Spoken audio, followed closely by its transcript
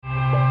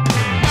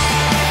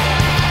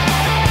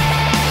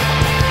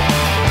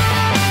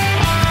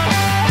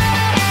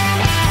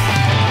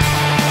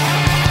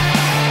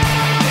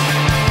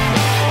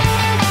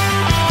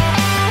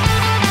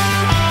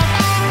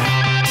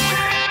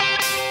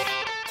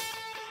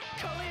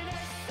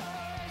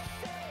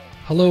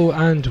Hello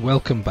and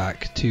welcome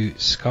back to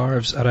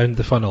Scarves Around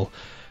the Funnel,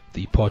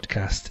 the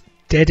podcast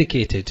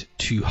dedicated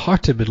to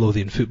Heart of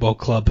Midlothian Football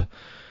Club,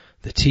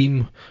 the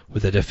team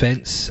with a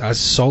defence as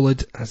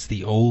solid as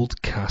the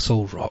old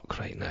Castle Rock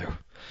right now.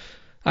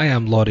 I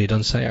am Laurie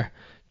Dunsire,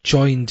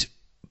 joined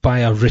by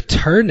a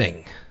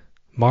returning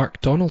Mark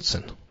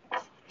Donaldson.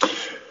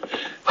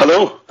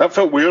 Hello, that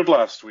felt weird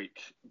last week.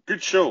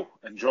 Good show,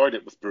 enjoyed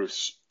it with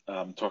Bruce.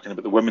 Talking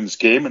about the women's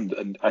game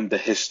and the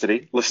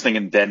history, listening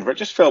in Denver. It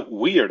just felt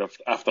weird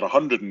after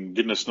 100 and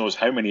goodness knows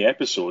how many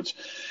episodes.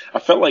 I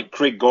felt like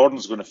Craig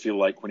Gordon's going to feel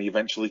like when he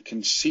eventually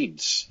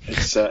concedes.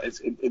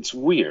 It's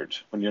weird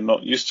when you're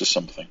not used to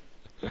something.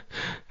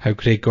 How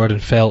Craig Gordon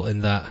felt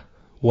in that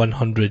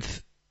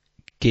 100th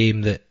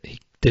game that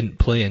he didn't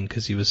play in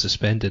because he was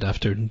suspended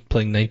after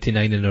playing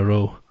 99 in a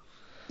row.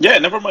 Yeah,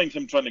 never mind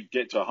him trying to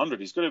get to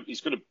 100. He's got to.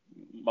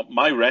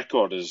 My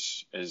record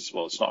is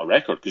well, it's not a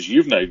record because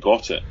you've now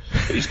got it.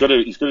 But he's got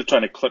to try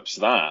and eclipse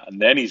that, and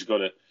then he's got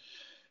to.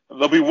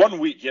 There'll be 1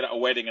 week you're at a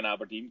wedding in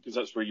Aberdeen because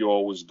that's where you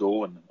always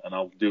go, and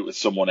I'll do it with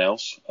someone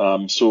else.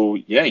 So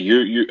yeah,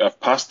 you have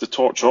passed the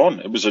torch on.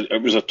 It was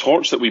a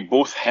torch that we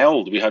both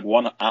held. We had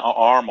one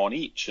arm on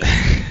each.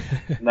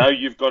 And now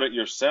you've got it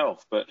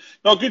yourself. But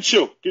no, good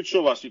show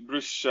last week,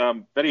 Bruce.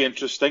 Very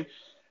interesting.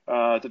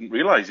 Didn't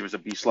realise he was a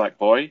B-Slack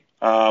boy.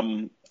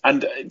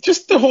 And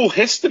just the whole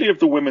history of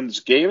the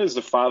women's game as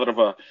the father of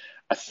a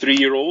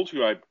 3-year-old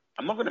who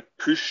I'm not going to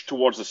push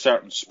towards a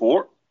certain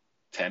sport,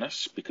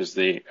 tennis, because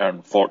they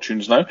earn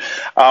fortunes now.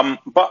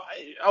 But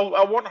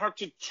I want her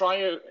to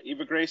try,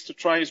 Eva Grace, to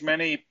try as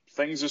many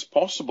things as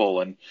possible.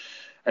 And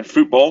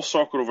football,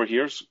 soccer over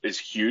here is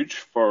huge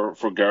for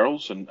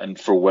girls and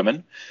for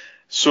women.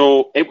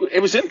 So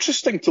it was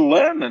interesting to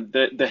learn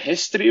the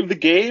history of the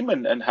game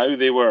and how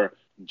they were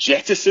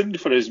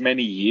jettisoned for as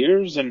many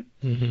years. And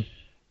it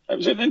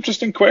was an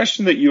interesting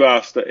question that you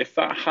asked, that if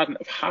that hadn't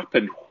have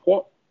happened,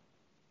 what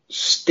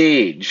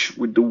stage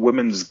would the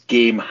women's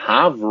game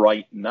have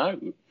right now?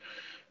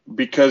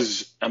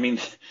 Because, I mean,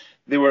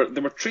 they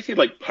were treated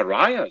like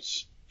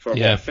pariahs for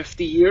about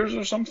 50 years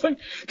or something.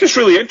 Just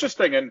really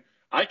interesting. And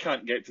I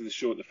can't get to the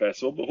show at the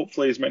festival, but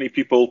hopefully as many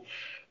people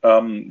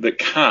that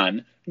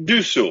can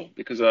do so,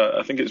 because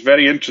I think it's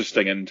very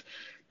interesting. And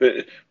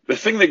the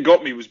thing that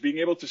got me was being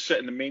able to sit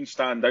in the main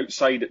stand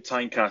outside at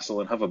Tynecastle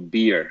and have a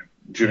beer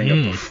during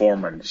a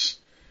performance.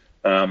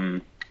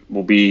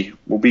 Will be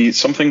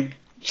something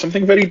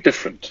very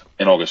different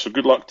in August. So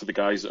good luck to the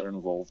guys that are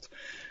involved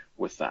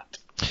with that.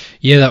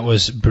 Yeah, that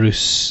was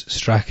Bruce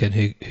Strachan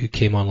who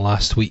came on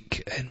last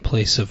week in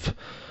place of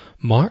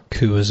Mark,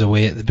 who was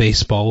away at the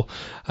baseball,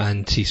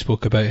 and he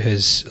spoke about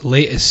his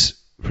latest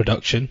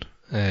production,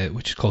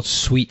 which is called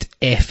Sweet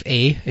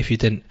FA, if you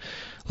didn't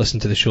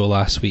listen to the show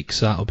last week.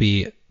 So that'll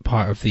be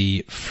part of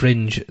the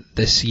Fringe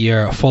this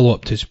year, a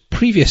follow-up to his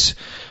previous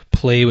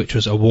play, which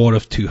was A War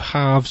of Two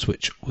Halves,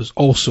 which was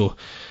also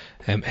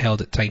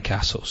held at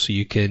Tynecastle. So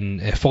you can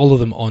follow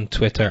them on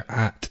Twitter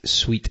at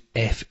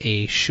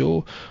SweetFA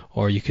Show,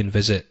 or you can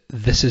visit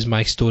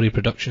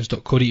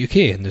thisismystoryproductions.co.uk,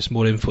 and there's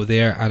more info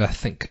there, and I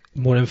think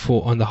more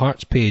info on the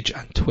Hearts page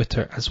and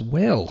Twitter as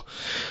well.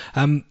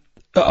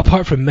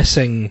 Apart from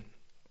missing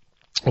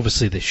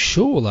obviously the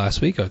show last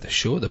week, or the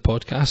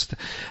podcast,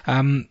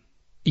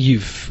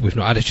 we've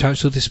not had a chance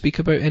to speak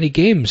about any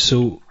games,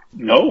 so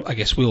no. I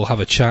guess we'll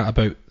have a chat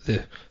about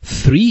the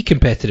 3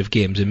 competitive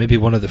games and maybe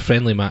one of the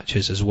friendly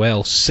matches as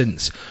well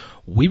since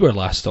we were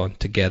last on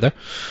together.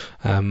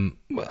 Have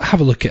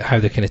a look at how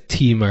the kind of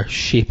team are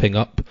shaping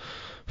up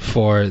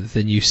for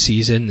the new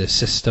season, the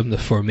system, the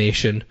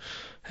formation,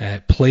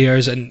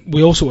 players, and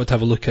we also want to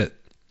have a look at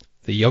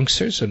the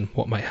youngsters and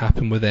what might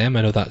happen with them.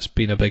 I know that's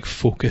been a big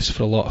focus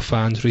for a lot of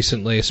fans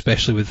recently,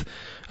 especially with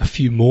a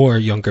few more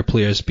younger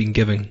players being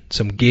given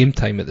some game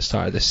time at the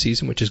start of this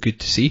season, which is good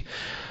to see.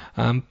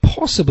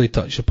 Possibly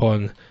touch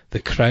upon the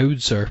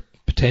crowds or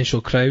potential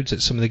crowds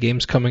at some of the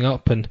games coming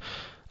up, and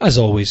as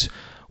always,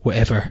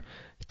 whatever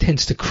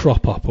tends to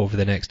crop up over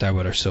the next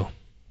hour or so.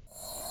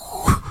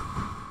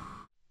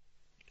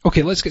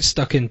 Okay, let's get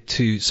stuck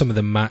into some of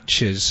the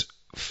matches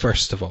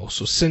first of all.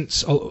 So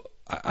since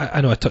I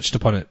know I touched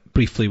upon it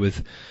briefly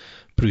with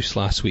Bruce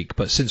last week,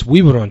 but since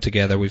we were on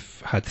together,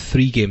 we've had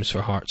 3 games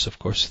for Hearts, of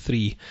course,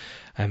 3.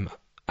 I'm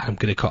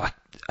going to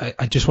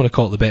I just want to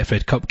call it the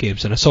Betfred Cup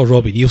games, and I saw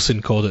Robbie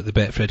Nielsen called it the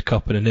Betfred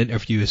Cup in an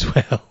interview as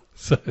well.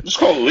 So, just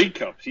call it the League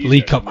Cup.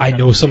 League Cup, I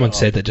know someone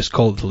said that, just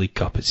call it the League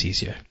Cup, it's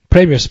easier.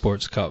 Premier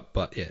Sports Cup,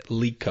 but yeah,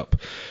 League Cup.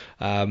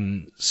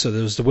 So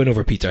there was the win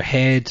over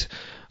Peterhead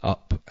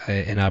up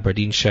in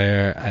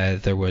Aberdeenshire.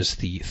 There was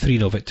the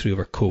 3-0 victory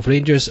over Cove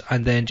Rangers,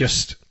 and then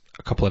just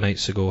a couple of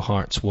nights ago,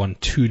 Hearts won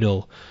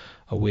 2-0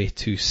 away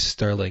to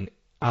Stirling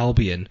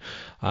Albion.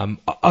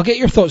 I'll get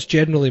your thoughts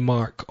generally,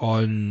 Mark,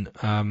 on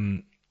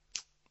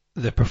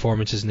the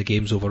performances in the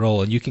games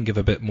overall, and you can give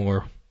a bit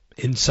more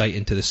insight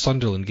into the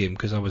Sunderland game,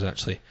 because I was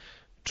actually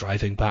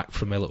driving back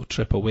from my little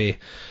trip away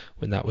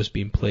when that was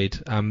being played.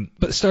 But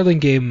the Stirling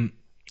game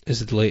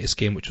is the latest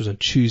game, which was on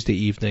Tuesday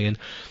evening, and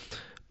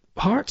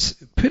Hearts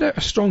put out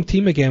a strong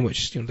team again,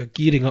 which they're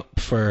gearing up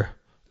for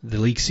the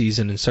league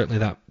season and certainly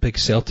that big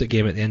Celtic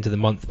game at the end of the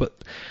month.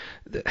 But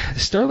the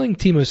Stirling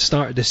team has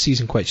started this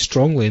season quite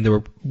strongly, and they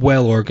were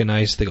well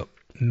organised. They got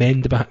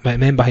men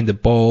behind the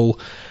ball,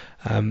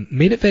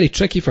 made it very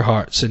tricky for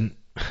Hearts, and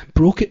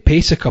broke at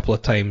pace a couple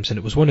of times. And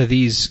it was one of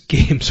these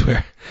games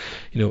where,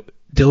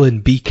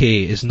 Dylan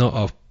BK is not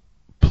a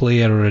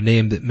player or a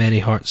name that many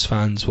Hearts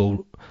fans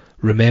will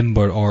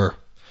remember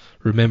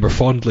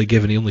fondly,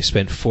 given he only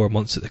spent 4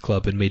 months at the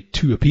club and made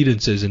 2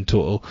 appearances in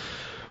total.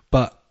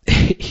 But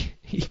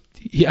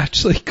he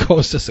actually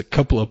caused us a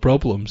couple of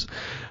problems,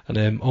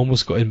 and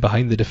almost got in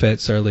behind the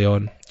defence early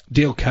on.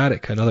 Dale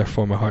Carrick, another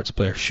former Hearts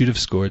player, should have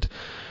scored,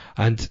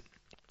 and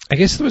I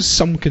guess there was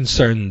some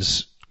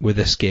concerns with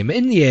this game.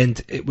 In the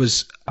end, it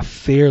was a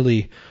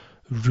fairly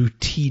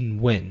routine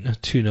win, a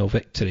 2-0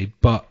 victory,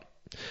 but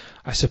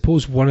I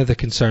suppose one of the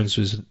concerns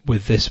was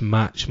with this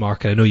match,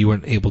 Mark, and I know you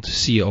weren't able to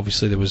see it.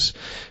 Obviously, there was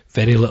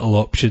very little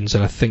options,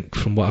 and I think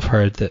from what I've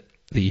heard that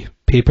the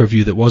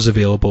pay-per-view that was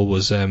available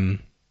was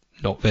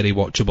not very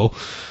watchable.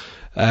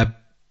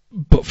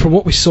 But from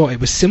what we saw,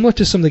 it was similar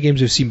to some of the games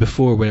we've seen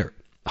before, where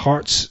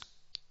Hearts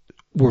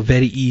were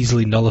very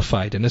easily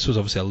nullified, and this was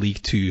obviously a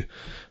League 2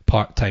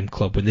 part-time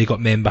club. When they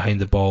got men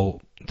behind the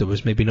ball, there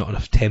was maybe not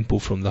enough tempo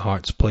from the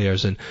Hearts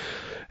players, and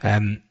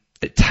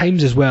at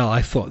times as well,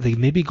 I thought they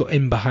maybe got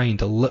in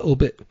behind a little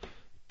bit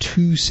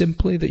too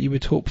simply that you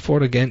would hope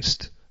for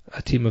against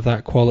a team of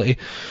that quality.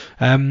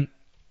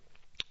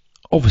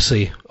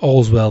 Obviously,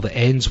 all's well that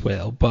ends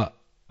well, but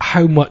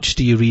how much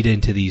do you read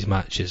into these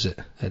matches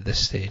at this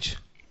stage?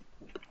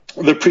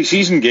 The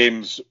pre-season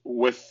games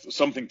with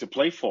something to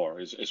play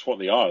for is what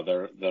they are.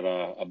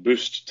 They're a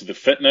boost to the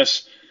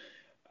fitness.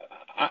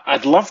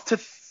 I'd love to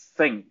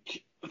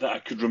think that I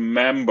could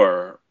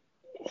remember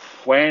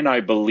when I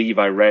believe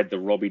I read the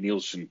Robbie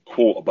Nielsen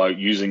quote about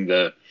using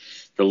the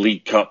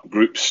League Cup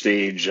group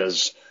stage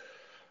as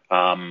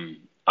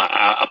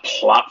a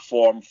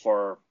platform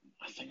for,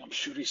 I'm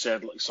sure he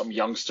said, like some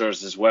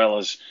youngsters as well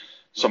as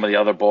some of the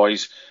other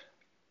boys.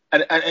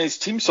 And his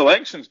team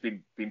selection's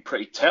been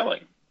pretty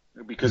telling,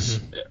 because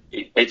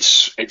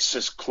it's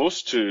as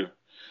close to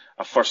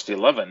a first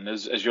 11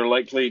 as you're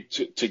likely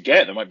to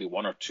get. There might be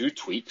 1 or 2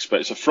 tweaks, but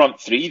it's a front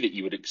 3 that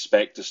you would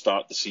expect to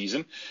start the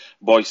season.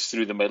 Boyce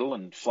through the middle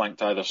and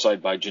flanked either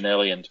side by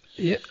Ginnelly and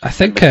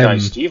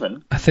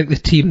Stephen. I think the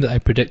team that I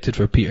predicted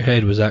for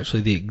Peterhead was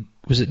actually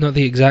was it not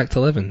the exact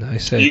 11 that I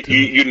said?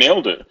 You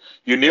nailed it.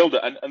 You nailed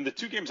it. And the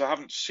 2 games I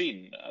haven't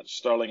seen,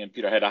 Stirling and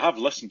Peterhead, I have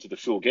listened to the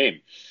full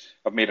game.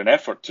 I've made an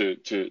effort to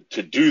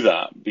do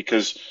that,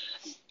 because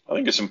I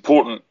think it's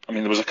important. I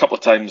mean, there was a couple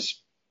of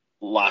times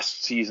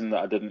last season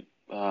that I didn't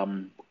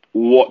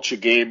watch a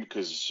game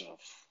because of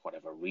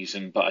whatever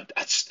reason, but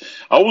I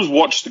always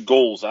watch the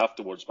goals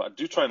afterwards, but I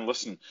do try and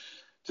listen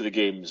to the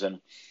games, and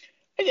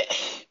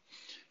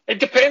it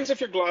depends if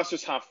your glass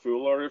is half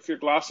full or if your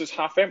glass is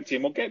half empty,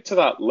 and we'll get to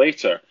that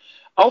later.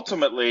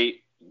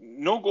 Ultimately,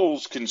 no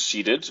goals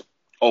conceded,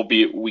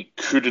 albeit we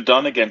could have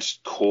done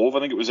against Cove. I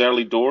think it was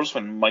early doors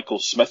when Michael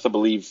Smith, I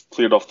believe,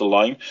 cleared off the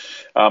line.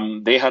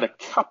 They had a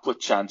couple of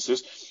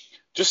chances.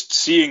 Just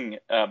seeing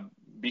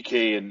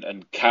BK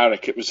and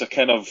Carrick, it was a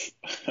kind of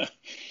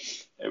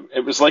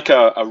it was like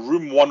a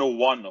room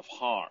 101 of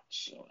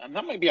Hearts, and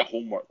that might be a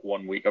homework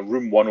one week, a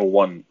room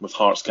 101 with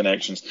Hearts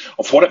connections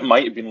of what it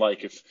might have been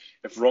like if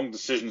wrong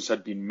decisions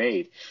had been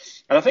made.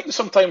 And I think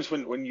sometimes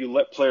when you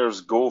let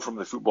players go from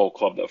the football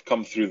club that have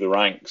come through the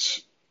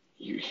ranks,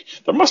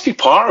 there must be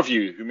part of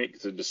you who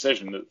makes a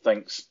decision that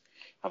thinks,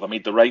 have I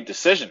made the right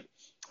decision?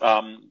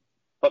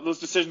 But those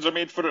decisions are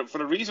made for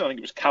a reason. I think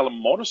it was Callum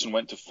Morrison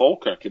went to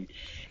Falkirk and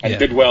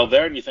did well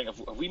there, and you think,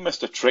 have we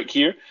missed a trick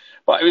here?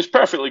 But it was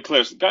perfectly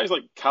clear. So guys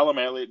like Callum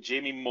Elliott,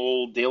 Jamie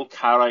Mole, Dale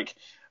Carrick,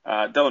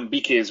 Dylan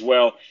BK as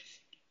well,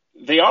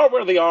 they are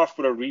where they are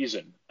for a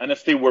reason. And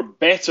if they were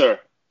better,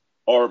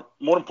 or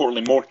more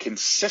importantly, more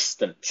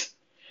consistent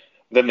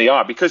than they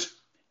are, because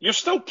you're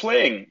still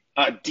playing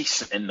at a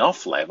decent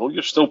enough level.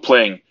 You're still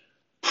playing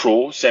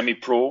pro,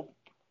 semi-pro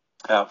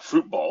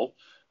football.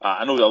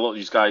 I know that a lot of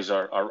these guys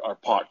are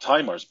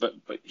part-timers, but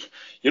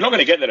you're not going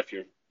to get there if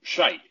you're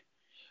shite.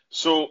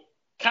 So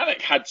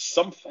Carrick had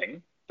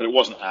something, but it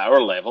wasn't at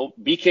our level.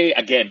 BK,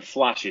 again,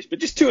 flashes, but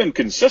just too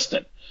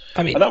inconsistent.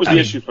 And that was the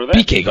issue for them.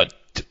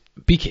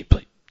 BK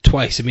played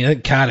twice. I mean, I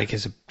think Carrick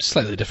is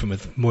slightly different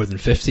with more than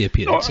 50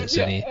 appearances.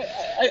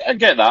 I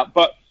get that,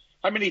 but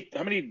how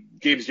many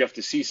games do you have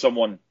to see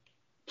someone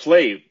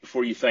play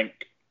before you think,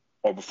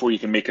 or before you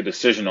can make a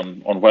decision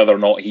on whether or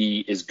not he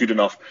is good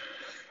enough?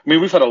 I mean,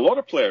 we've had a lot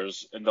of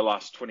players in the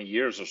last 20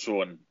 years or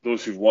so, and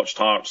those who've watched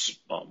Hearts,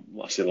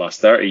 let's say the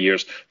last 30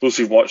 years, those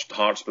who've watched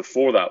Hearts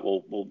before that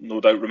will no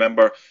doubt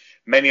remember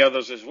many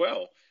others as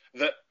well,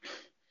 that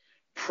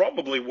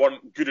probably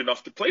weren't good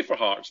enough to play for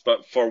Hearts,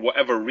 but for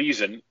whatever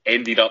reason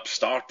ended up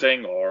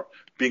starting or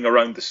being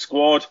around the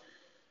squad.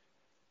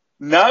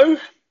 Now,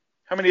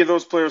 how many of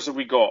those players have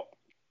we got?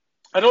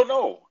 I don't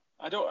know.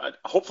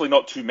 Hopefully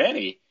not too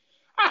many.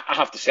 I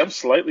have to say, I'm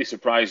slightly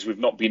surprised we've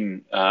not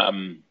been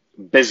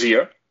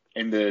busier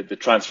in the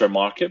transfer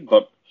market,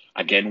 but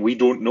Again, we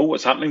don't know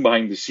what's happening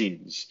behind the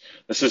scenes.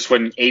 This is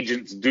when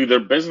agents do their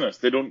business.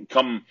 They don't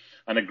come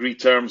and agree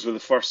terms with the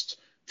first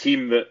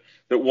team that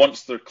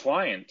wants their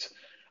client.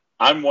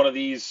 I'm one of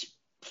these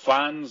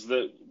fans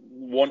that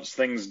wants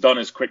things done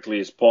as quickly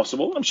as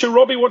possible. I'm sure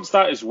Robbie wants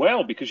that as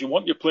well, because you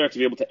want your player to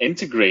be able to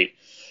integrate.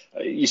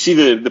 You see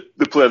the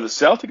player that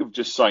Celtic have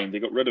just signed. They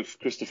got rid of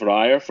Christopher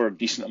Ayer for a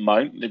decent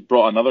amount. They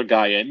brought another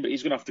guy in, but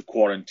he's going to have to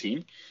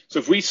quarantine. So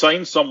if we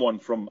sign someone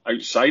from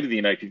outside of the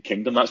United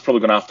Kingdom, that's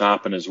probably going to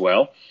happen as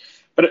well.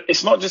 But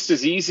it's not just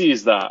as easy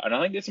as that. And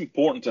I think it's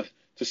important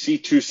to see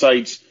two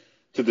sides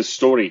to the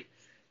story.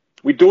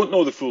 We don't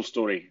know the full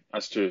story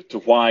as to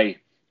why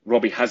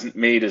Robbie hasn't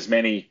made as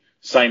many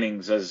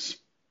signings as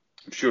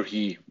I'm sure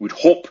he would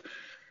hope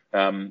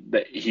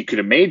that he could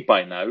have made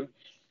by now.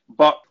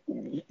 But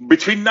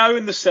between now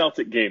and the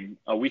Celtic game,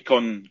 a week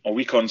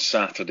on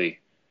Saturday,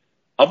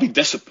 I'll be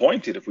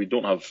disappointed if we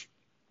don't have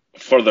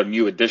further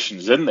new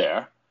additions in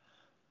there.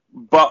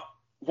 But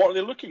what are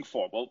they looking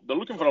for? Well, they're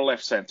looking for a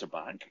left centre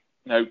back.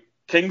 Now,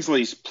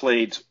 Kingsley's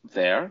played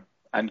there,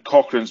 and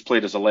Cochrane's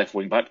played as a left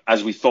wing back,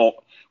 as we thought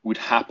would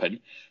happen.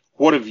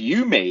 What have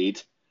you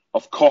made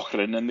of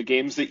Cochrane in the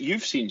games that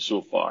you've seen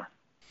so far?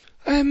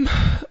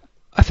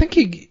 I think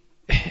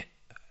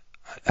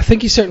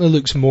he certainly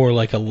looks more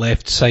like a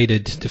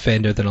left-sided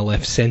defender than a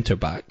left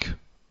centre-back.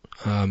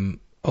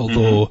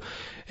 Although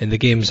in the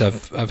games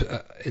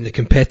in the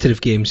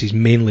competitive games he's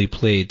mainly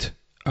played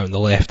on the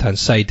left-hand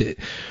side.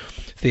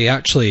 They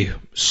actually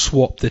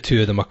swapped the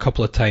two of them a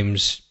couple of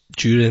times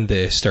during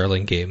the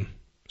Stirling game.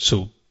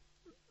 So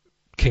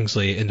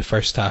Kingsley in the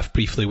first half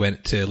briefly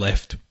went to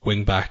left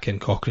wing back and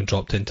Cochrane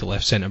dropped into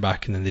left centre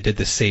back, and then they did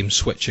the same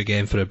switch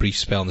again for a brief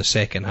spell in the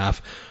second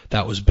half.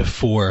 That was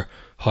before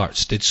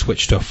Hearts did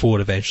switch to a 4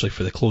 eventually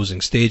for the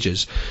closing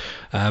stages.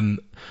 I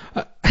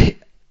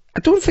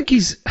don't think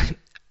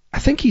I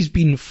think he's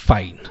been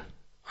fine.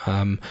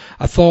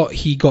 I thought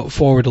he got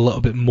forward a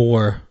little bit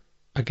more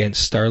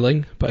against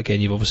Stirling, but again,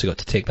 you've obviously got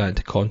to take that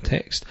into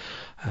context.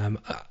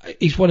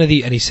 He's one of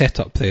and he set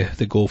up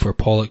the goal for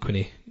Pollock when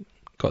he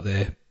got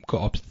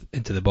up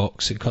into the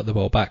box and cut the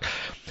ball back.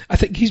 I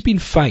think he's been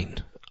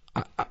fine.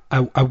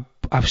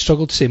 I've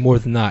struggled to say more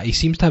than that. He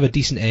seems to have a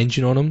decent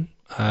engine on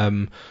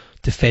him.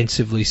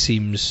 Defensively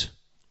seems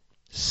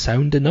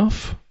sound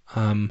enough.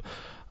 I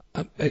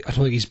don't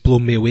think he's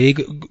blown me away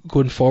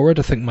going forward.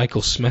 I think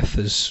Michael Smith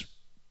is,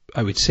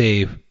 I would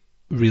say,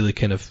 really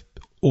kind of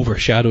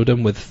overshadowed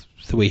him with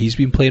the way he's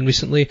been playing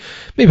recently.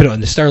 Maybe not in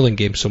the Stirling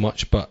game so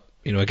much, but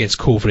against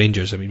Cove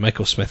Rangers, I mean,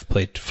 Michael Smith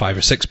played 5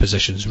 or 6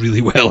 positions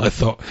really well, I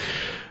thought.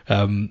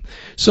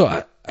 So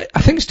I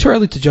think it's too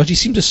early to judge. He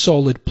seems a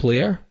solid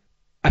player.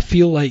 I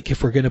feel like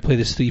if we're going to play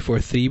this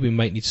 3-4-3, we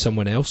might need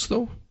someone else,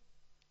 though.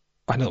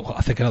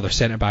 I think another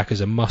centre-back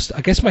is a must.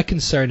 I guess my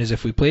concern is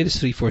if we play this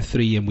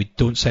 3-4-3 and we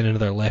don't sign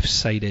another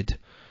left-sided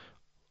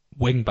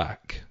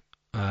wing-back,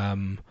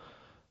 I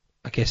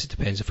guess it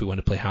depends if we want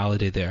to play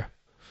Halliday there.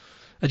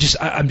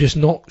 I'm just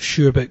not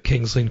sure about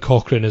Kingsley and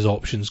Cochrane as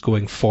options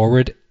going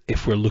forward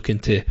if we're looking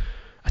to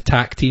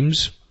attack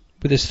teams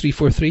with this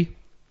 3-4-3.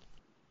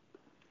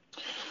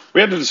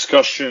 We had a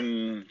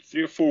discussion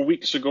 3 or 4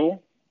 weeks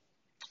ago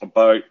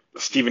about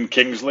Stephen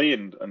Kingsley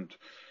and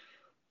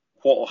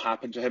what will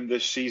happen to him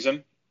this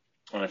season.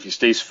 And if he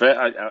stays fit,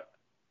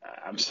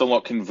 I'm still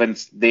not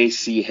convinced they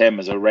see him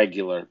as a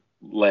regular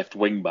left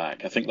wing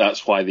back. I think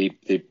that's why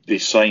they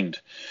signed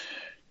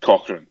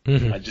Cochrane.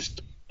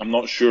 Mm-hmm. I'm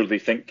not sure they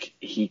think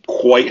he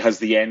quite has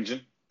the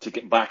engine to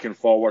get back and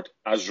forward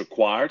as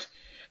required.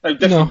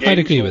 Now, I'd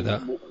agree with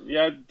that.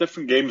 Yeah,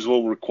 different games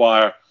will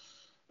require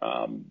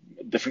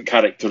different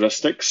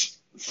characteristics.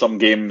 Some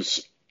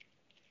games,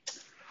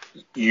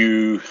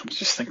 I'm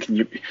just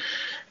thinking,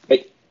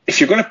 if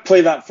you're going to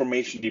play that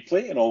formation, do you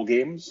play it in all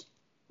games?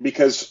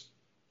 Because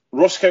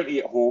Ross County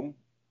at home,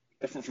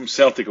 different from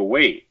Celtic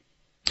away.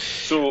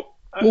 So,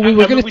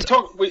 we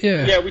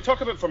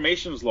talk about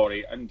formations,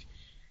 Laurie, and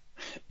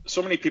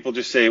so many people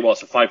just say, well,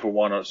 it's a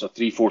 5-4-1 or it's a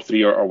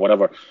 3-4-3 or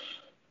whatever.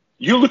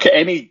 You look at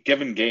any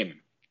given game,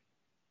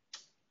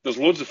 there's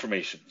loads of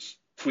formations,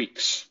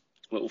 tweaks,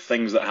 little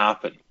things that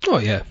happen. Oh,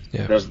 yeah.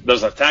 There's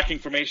an attacking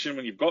formation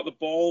when you've got the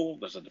ball.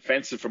 There's a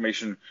defensive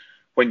formation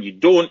when you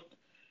don't.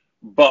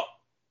 But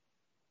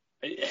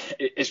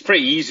it's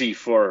pretty easy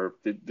for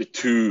the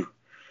two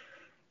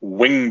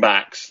wing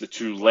backs, the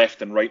two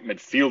left and right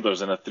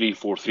midfielders in a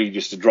 3-4-3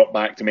 just to drop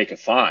back to make a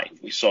 5.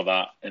 We saw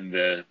that in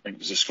I think it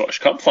was the Scottish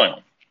Cup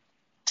final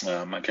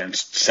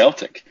against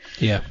Celtic.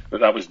 Yeah.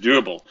 But that was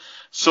doable.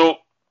 So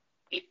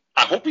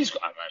I hope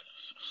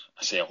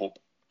I hope.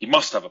 He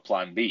must have a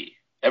plan B.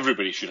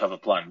 Everybody should have a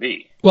plan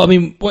B. Well, I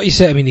mean, what he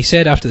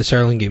said after the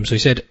Stirling game, so he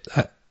said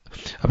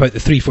about the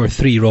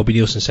 3-4-3, Robbie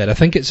Nielsen said, I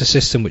think it's a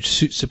system which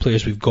suits the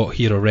players we've got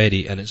here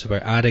already, and it's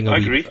about adding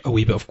a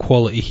wee bit of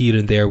quality here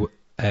and there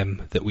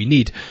that we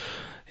need.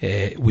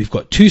 We've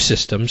got 2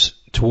 systems.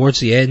 Towards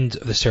the end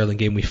of the Stirling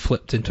game, we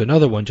flipped into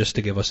another one just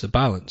to give us the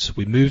balance.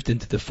 We moved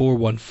into the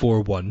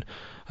 4-1-4-1,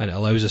 and it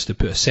allows us to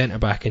put a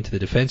centre-back into the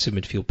defensive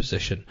midfield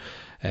position.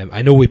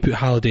 I know we put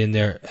Halliday in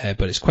there,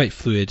 but it's quite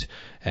fluid,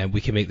 and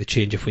we can make the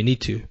change if we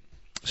need to.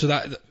 So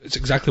it's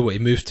exactly what he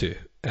moved to.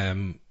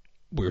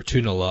 We were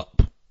 2-0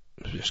 up,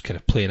 just kind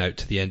of playing out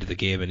to the end of the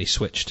game, and he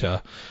switched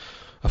to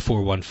a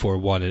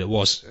 4-1-4-1, and it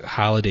was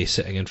Halliday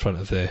sitting in front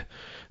of the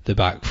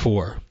back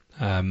four.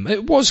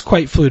 It was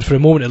quite fluid for a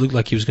moment. It looked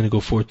like he was going to go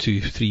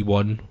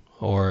 4-2-3-1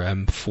 or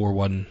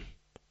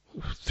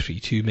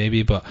 4-1-3-2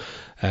 maybe, but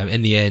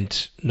in the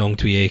end, Nong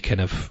Tue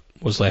kind of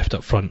was left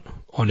up front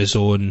on his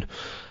own,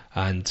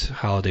 and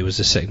Halliday was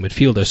the sitting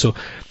midfielder. So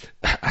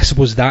I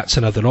suppose that's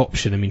another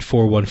option. I mean,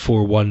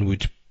 4-1-4-1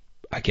 would,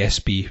 I guess,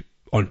 be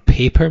on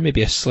paper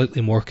maybe a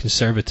slightly more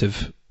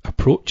conservative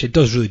approach. It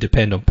does really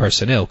depend on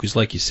personnel, because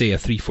like you say, a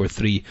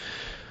 3-4-3,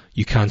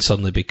 you can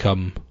suddenly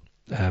become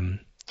a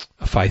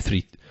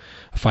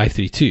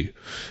 5-3-2,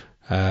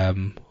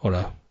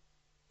 or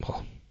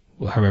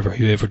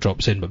whoever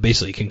drops in, but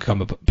basically it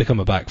can become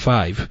a back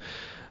five.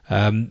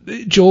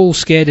 Joel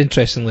Sked,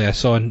 interestingly, I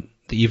saw in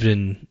the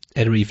Evening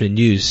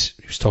News,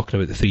 he was talking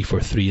about the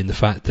 3-4-3 and the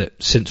fact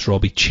that since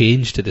Robbie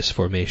changed to this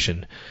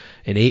formation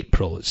in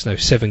April, it's now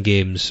 7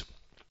 games,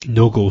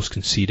 no goals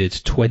conceded,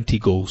 20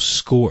 goals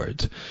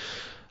scored,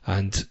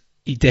 and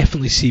he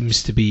definitely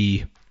seems to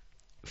be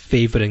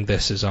favouring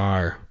this as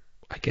our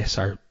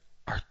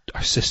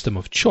system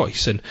of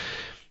choice. And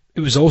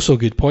it was also a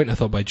good point, I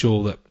thought, by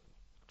Joel, that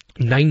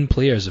 9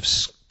 players have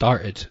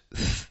started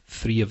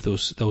 3 of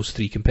those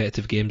 3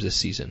 competitive games this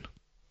season.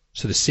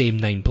 So the same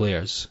 9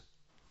 players.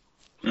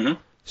 Mm-hmm.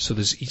 So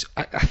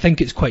I think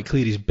it's quite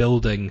clear he's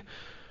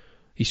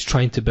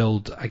trying to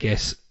build, I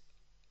guess,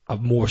 a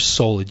more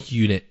solid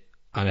unit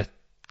and a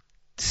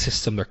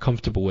system they're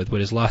comfortable with.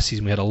 Whereas last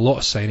season we had a lot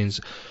of signings,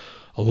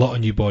 a lot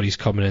of new bodies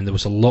coming in, there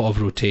was a lot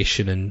of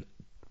rotation and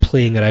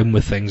playing around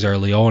with things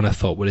early on, I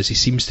thought, whereas he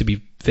seems to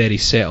be very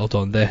settled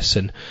on this,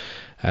 and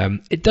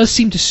it does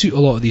seem to suit a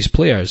lot of these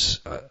players.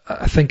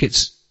 I think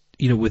it's,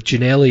 with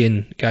Ginnelly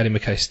and Gary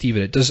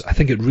Mackay-Steven, I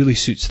think it really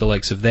suits the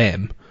likes of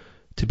them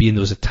to be in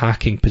those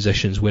attacking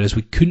positions, whereas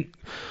we couldn't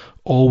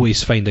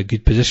always find a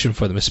good position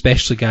for them,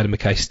 especially Gary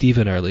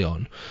Mackay-Steven early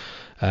on.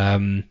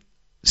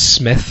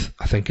 Smith,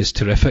 I think, is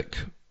terrific.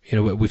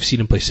 We've seen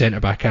him play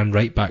centre-back and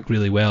right-back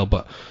really well,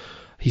 but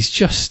he's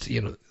just,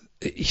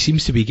 he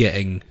seems to be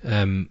getting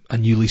a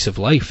new lease of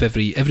life.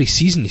 Every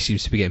season he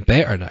seems to be getting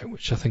better now,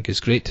 which I think is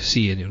great to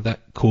see. And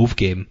that Cove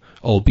game,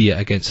 albeit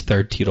against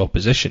third-tier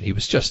opposition, he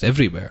was just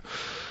everywhere.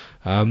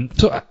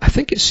 So I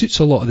think it suits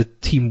a lot of the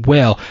team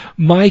well.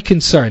 My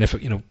concern, if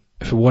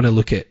I want to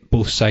look at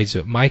both sides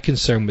of it, my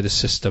concern with the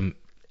system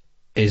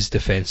is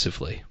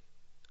defensively.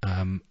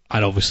 And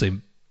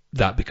obviously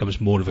that becomes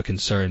more of a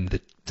concern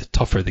the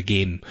tougher the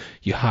game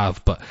you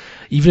have. But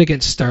even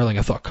against Stirling,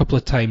 I thought a couple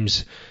of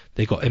times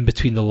they got in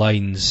between the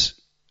lines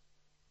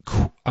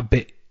a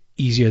bit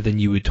easier than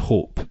you would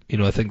hope.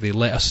 I think they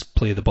let us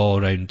play the ball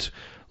around,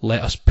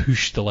 let us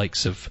push the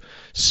likes of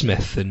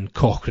Smith and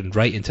Cochrane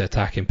right into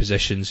attacking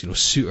positions.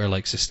 Suter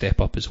likes to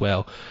step up as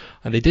well,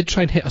 and they did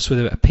try and hit us with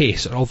a bit of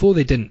pace. And although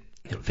they didn't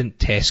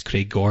test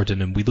Craig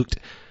Gordon, and we looked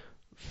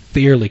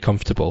fairly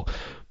comfortable,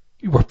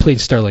 we're playing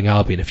Stirling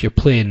Albion. If you're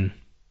playing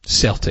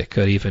Celtic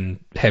or even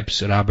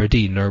Hibs or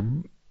Aberdeen or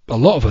a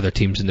lot of other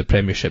teams in the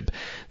Premiership,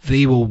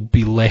 they will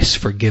be less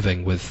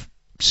forgiving with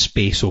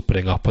space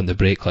opening up on the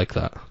break like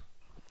that.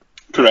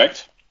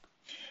 Correct.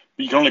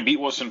 But you can only beat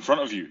what's in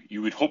front of you.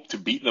 You would hope to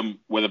beat them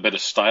with a bit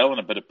of style and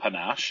a bit of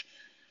panache.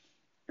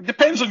 It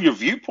depends on your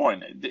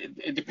viewpoint.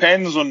 It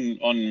depends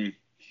on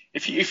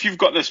if you've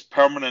got this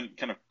permanent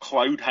kind of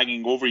cloud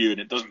hanging over you,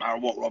 and it doesn't matter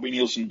what Robbie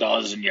Neilson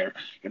does, and you're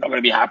not going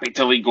to be happy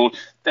till he goes,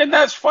 then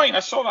that's fine. I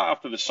saw that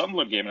after the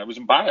Sunderland game, and I was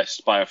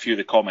embarrassed by a few of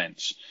the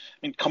comments.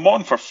 I mean, come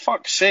on, for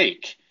fuck's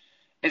sake.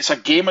 It's a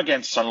game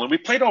against Sunderland. We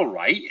played all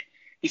right.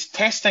 He's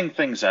testing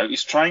things out.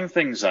 He's trying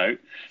things out.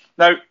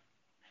 Now,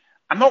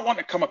 I'm not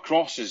wanting to come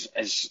across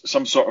as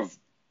some sort of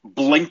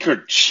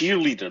blinkered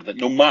cheerleader that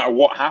no matter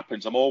what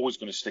happens, I'm always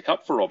going to stick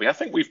up for Robbie. I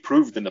think we've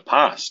proved in the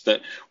past that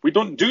we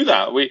don't do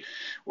that.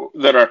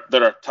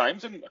 There are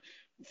times, and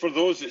for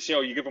those that say,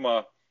 "Oh, you give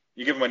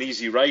him an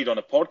easy ride on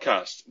a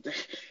podcast,"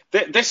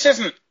 this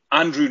isn't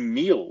Andrew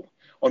Neil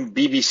on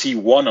BBC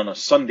One on a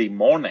Sunday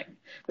morning.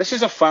 This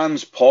is a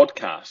fans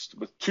podcast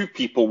with 2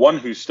 people, one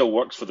who still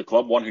works for the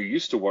club, one who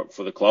used to work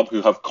for the club,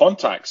 who have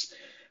contacts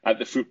at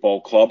the football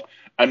club,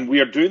 and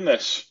we are doing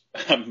this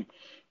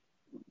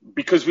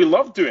because we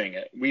love doing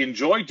it, we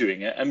enjoy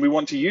doing it, and we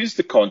want to use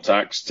the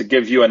contacts to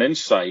give you an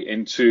insight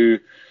into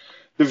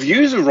the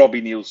views of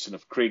Robbie Neilson,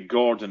 of Craig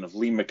Gordon, of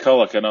Lee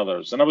McCulloch and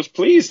others. And I was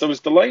pleased, I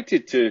was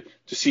delighted to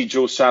see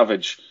Joe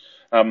Savage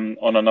on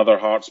Another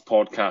Hearts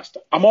podcast.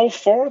 I'm all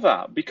for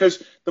that,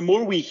 because the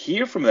more we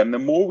hear from them, the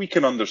more we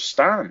can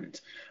understand.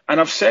 And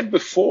I've said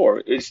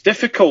before, it's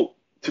difficult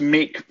to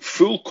make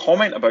full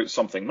comment about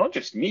something, not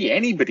just me,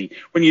 anybody,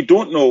 when you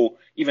don't know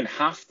even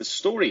half the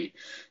story.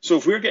 So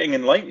if we're getting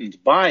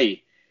enlightened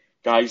by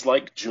guys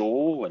like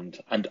Joe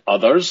and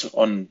others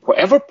on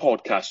whatever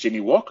podcast,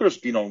 Jamie Walker's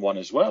been on one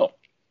as well,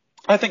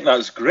 I think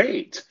that's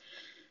great.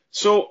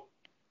 So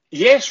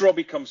yes,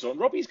 Robbie comes on.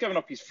 Robbie's given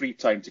up his free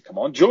time to come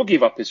on. Joe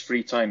gave up his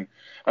free time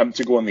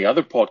to go on the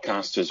other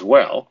podcast as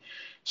well.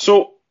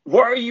 So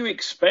what are you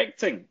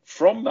expecting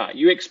from that?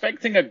 You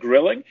expecting a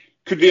grilling?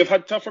 Could they have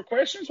had tougher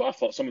questions? Well, I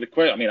thought some of the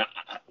questions,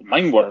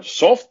 mine were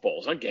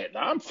softballs. I get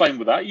that. I'm fine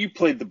with that. You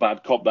played the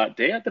bad cop that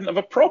day. I didn't have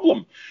a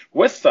problem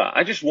with that.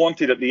 I just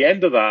wanted at the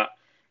end of that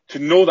to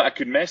know that I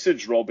could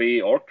message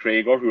Robbie or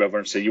Craig or whoever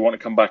and say, you want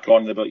to come back on?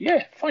 And they'd be like,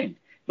 yeah, fine.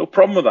 No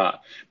problem with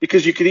that.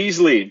 Because you could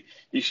easily,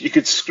 you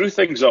could screw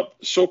things up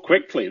so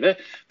quickly.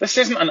 This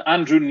isn't an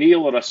Andrew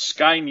Neil or a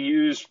Sky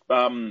News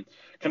kind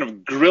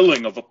of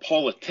grilling of a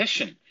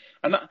politician.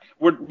 And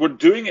we're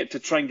doing it to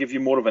try and give you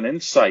more of an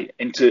insight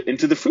into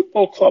the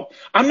football club.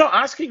 I'm not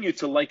asking you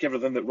to like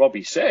everything that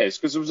Robbie says,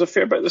 because there was a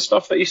fair bit of the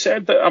stuff that he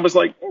said that I was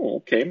like, oh,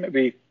 okay,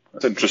 maybe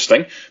that's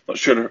interesting. Not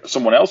sure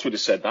someone else would have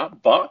said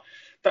that, but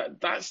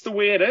that's the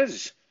way it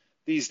is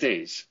these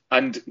days.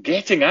 And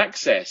getting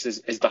access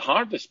is the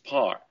hardest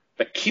part,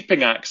 but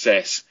keeping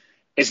access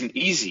isn't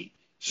easy.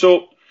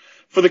 So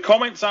for the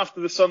comments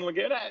after the Sunderland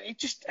game,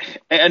 it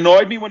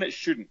annoyed me when it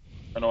shouldn't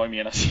annoy me.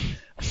 And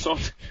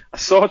I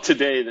saw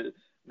today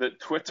that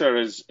Twitter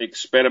is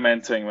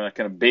experimenting with a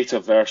kind of beta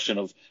version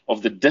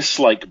of the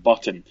dislike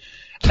button,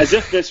 as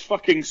if this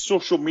fucking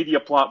social media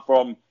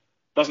platform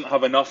doesn't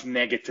have enough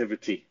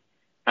negativity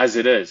as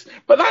it is.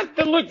 But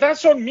look,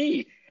 that's on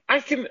me. I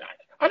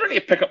don't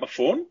need to pick up my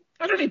phone.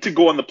 I don't need to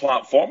go on the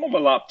platform on my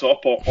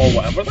laptop or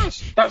whatever.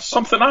 That's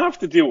something I have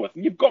to deal with.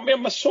 And you've got me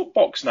on my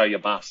soapbox now, you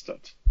bastard.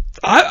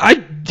 I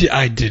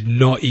did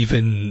not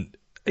even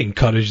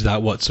encourage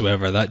that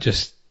whatsoever. That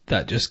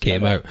just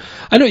came out.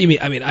 I know what you mean.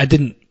 I mean, I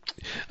didn't.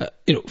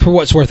 For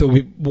what it's worth,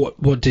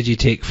 what did you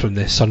take from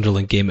the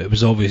Sunderland game? It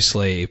was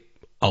obviously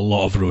a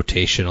lot of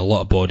rotation, a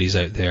lot of bodies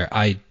out there.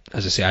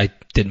 As I say, I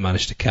didn't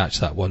manage to catch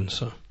that one.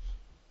 So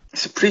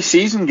it's a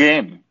pre-season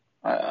game.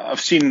 I've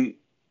seen,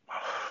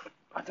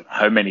 I don't know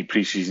how many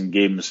pre-season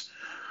games,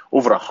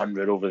 over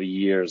 100 over the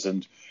years,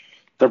 and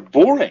they're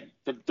boring.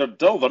 They're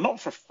dull. They're not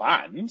for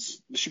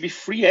fans. There should be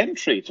free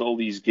entry to all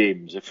these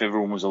games if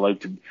everyone was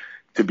allowed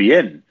to be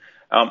in.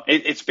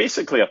 It's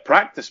basically a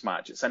practice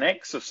match. It's an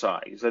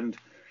exercise. And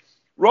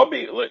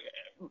Robbie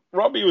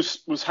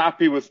was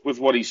happy with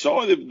what he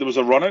saw. There was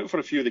a run out for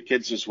a few of the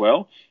kids as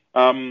well.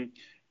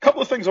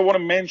 Couple of things I want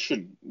to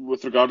mention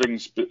with regarding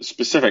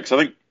specifics. I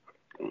think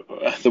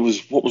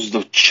what was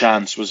the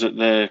chance? Was it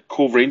the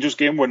Cove Rangers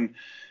game when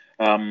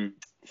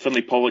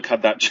Finlay Pollock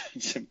had that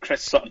chance and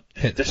Chris Sutton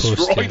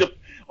destroyed him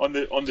on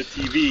the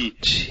TV?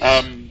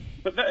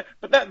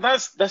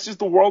 But this is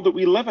the world that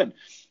we live in.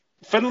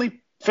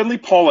 Finlay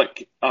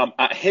Pollock,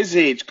 at his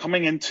age,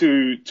 coming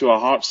into a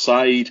Hearts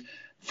side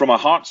from a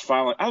Hearts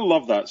family, I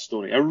love that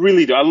story. I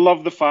really do. I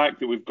love the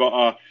fact that we've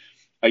got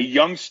a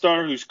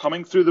youngster who's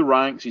coming through the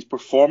ranks. He's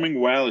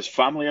performing well. His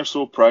family are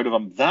so proud of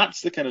him.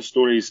 That's the kind of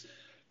stories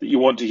that you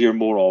want to hear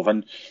more of.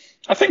 And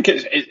I think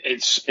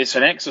it's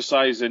an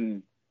exercise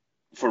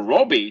for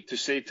Robbie to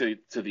say to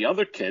the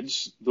other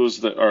kids, those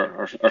that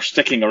are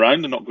sticking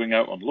around and not going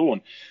out on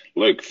loan,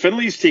 look,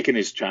 Finlay's taking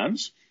his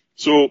chance.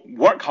 So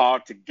work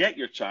hard to get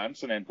your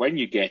chance, and then when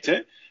you get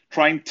it,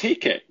 try and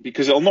take it,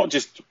 because it'll not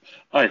just,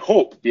 I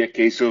hope, be a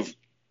case of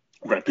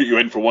we're going to put you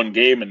in for one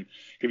game and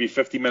give you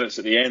 50 minutes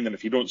at the end, and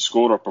if you don't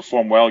score or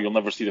perform well, you'll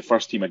never see the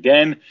first team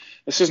again.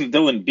 This isn't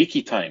Dylan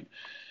Beaky time.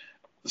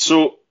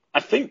 So I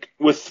think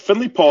with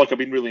Finlay Pollock, I've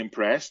been really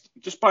impressed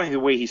just by the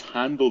way he's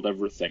handled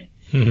everything,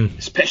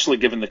 especially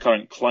given the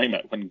current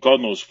climate when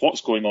God knows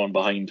what's going on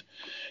behind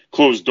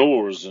closed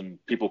doors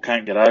and people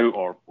can't get out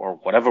or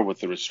whatever with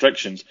the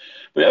restrictions.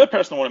 But the other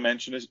person I want to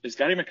mention is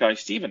Gary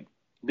Mackay-Steven,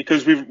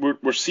 because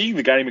we're seeing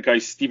the Gary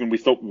Mackay-Steven we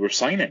thought we were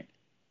signing,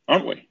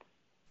 aren't we?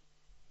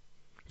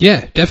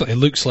 Yeah, definitely. It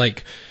looks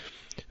like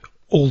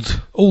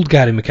old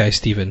Gary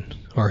Mackay-Steven,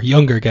 or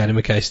younger Gary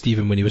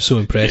Mackay-Steven when he was so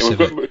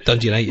impressive at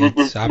Dundee United.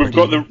 We've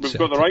got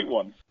the right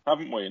one,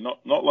 haven't we?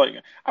 Not like,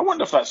 I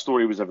wonder if that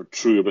story was ever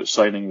true about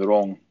signing the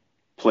wrong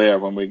player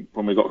when we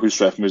got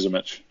Husrev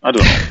Muzovic. I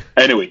don't know.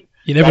 Anyway.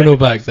 You never know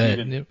back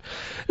then.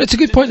 It's a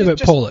good point about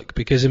Pollock,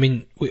 because I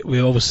mean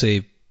we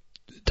obviously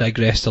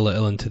digressed a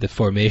little into the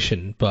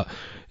formation, but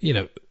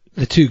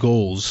the two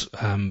goals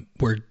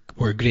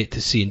were great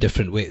to see in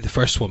different ways. The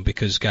first one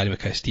because Gary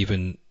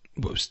Mackay-Steven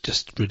was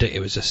just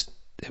ridiculous.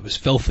 It was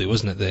filthy,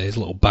 wasn't it? His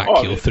little back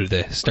heel through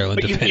the Sterling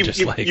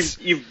defender's legs.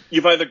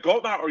 You've either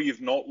got that or you've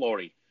not,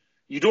 Laurie.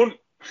 You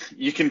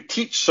can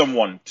teach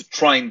someone to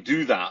try and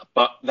do that,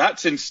 but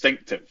that's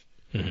instinctive.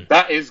 Mm-hmm.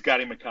 That is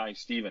Gary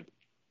Mackay-Steven.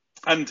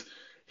 And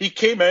he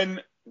came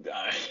in,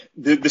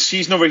 the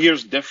season over here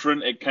is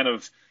different.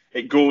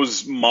 It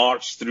goes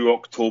March through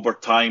October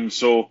time.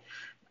 So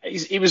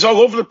he was all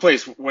over the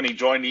place when he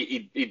joined.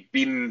 He'd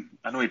been,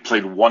 I know he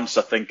played once,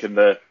 I think it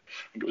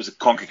was the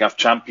CONCACAF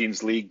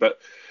Champions League, but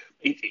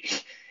he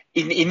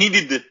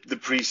needed the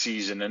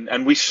pre-season.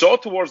 And we saw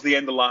towards the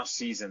end of last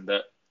season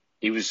that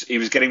he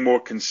was getting more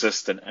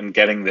consistent and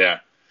getting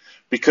there.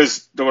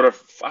 Because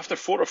after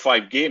 4 or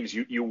 5 games,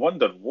 you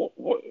wondered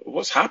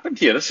what's happened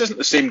here. This isn't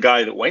the same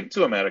guy that went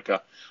to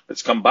America,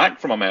 that's come back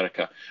from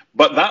America.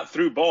 But that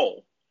through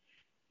ball,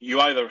 you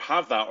either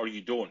have that or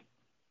you don't.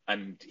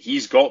 And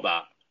he's got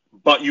that.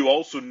 But you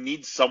also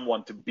need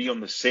someone to be on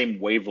the same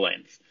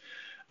wavelength.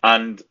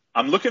 And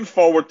I'm looking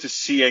forward to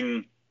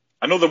seeing,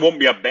 I know there won't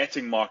be a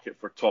betting market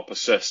for top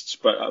assists,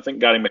 but I think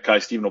Gary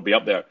Mackay-Steven will be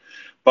up there.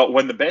 But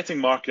when the betting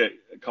market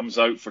comes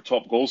out for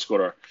top goal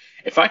scorer,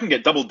 if I can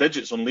get double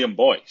digits on Liam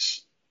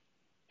Boyce,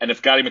 and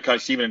if Gary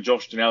Mackay-Steven and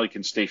Josh Ginnelly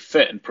can stay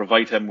fit and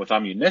provide him with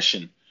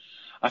ammunition,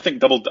 I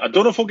think I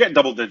don't know if we'll get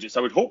double digits.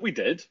 I would hope we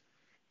did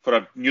for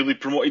a newly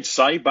promoted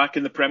side back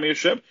in the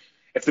Premiership.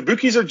 If the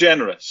bookies are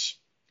generous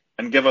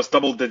and give us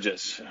double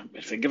digits,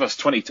 if they give us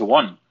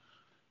 20-1,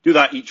 do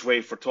that each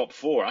way for top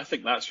 4. I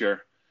think that's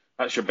your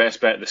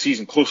best bet of the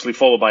season, closely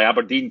followed by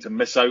Aberdeen to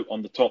miss out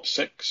on the top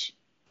 6.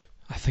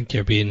 I think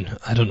I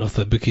don't know if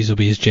the bookies will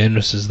be as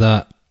generous as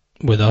that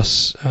with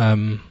us.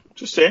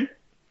 Just saying.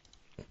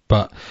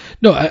 But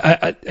no,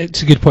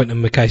 it's a good point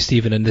on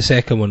Mackay-Steven, and the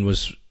second one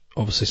was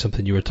obviously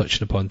something you were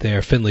touching upon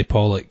there. Finlay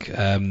Pollock,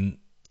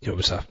 it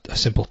was a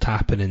simple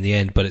tap-in the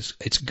end, but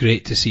it's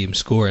great to see him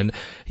score, and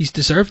he's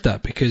deserved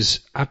that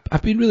because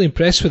I've been really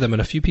impressed with him,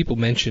 and a few people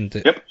mentioned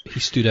that he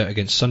stood out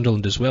against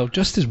Sunderland as well.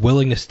 Just his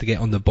willingness to get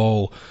on the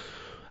ball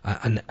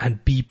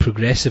and be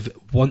progressive,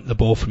 want the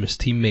ball from his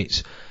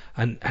teammates,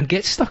 and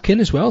get stuck in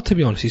as well, to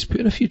be honest. He's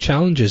put in a few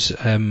challenges,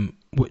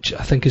 which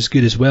I think is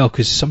good as well,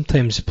 because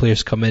sometimes the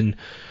players come in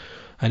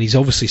and he's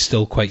obviously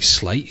still quite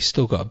slight. He's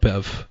still got a bit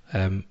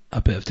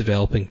of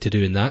developing to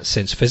do in that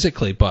sense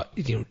physically, but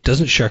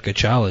doesn't shirk a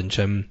challenge.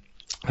 And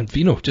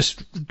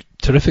just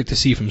terrific to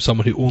see from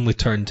someone who only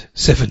turned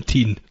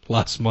 17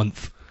 last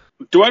month.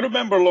 Do I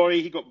remember,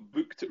 Laurie, he got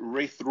booked at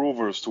Wraith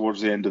Rovers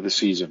towards the end of the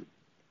season?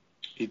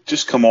 He'd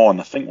just come on.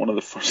 I think one of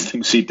the first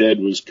things he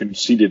did was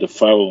conceded a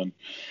foul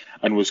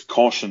and was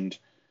cautioned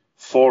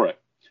for it.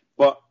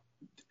 But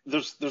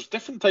there's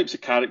different types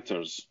of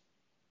characters,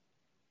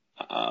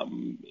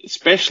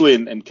 especially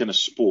in kind of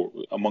sport,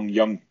 among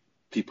young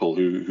people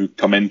who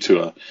come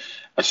into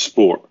a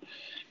sport.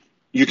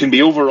 You can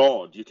be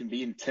overawed, you can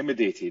be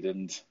intimidated,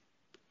 and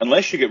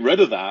unless you get rid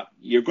of that,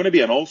 you're going to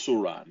be an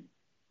also-ran,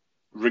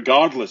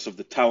 regardless of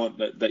the talent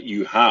that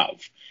you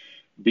have,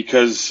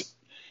 because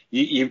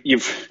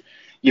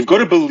you've got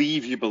to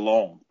believe you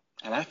belong,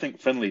 and I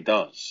think Finlay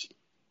does.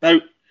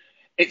 Now,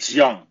 it's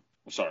young.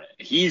 Sorry,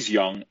 he's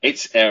young.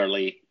 It's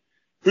early.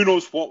 Who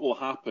knows what will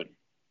happen?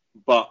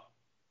 But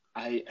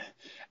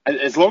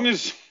as long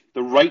as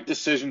the right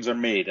decisions are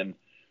made, and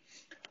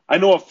I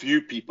know a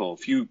few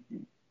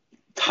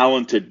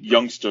talented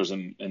youngsters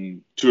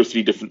in 2 or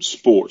 3 different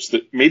sports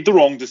that made the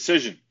wrong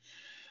decision.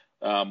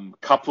 A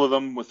couple of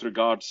them with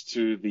regards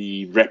to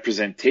the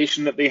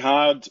representation that they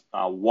had.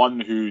 One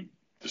who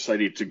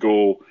decided to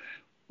go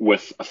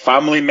with a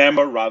family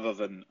member rather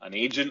than an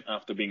agent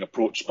after being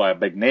approached by a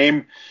big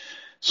name.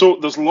 So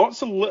there's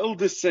lots of little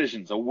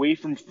decisions away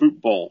from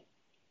football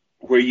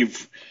where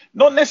you've,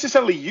 not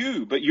necessarily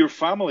you, but your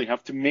family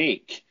have to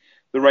make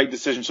the right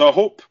decision. So I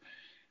hope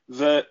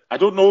that, I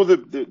don't know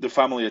the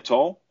family at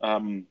all.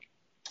 I'm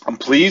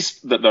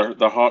pleased that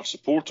they're Hearts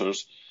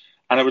supporters,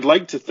 and I would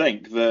like to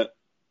think that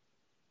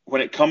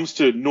when it comes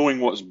to knowing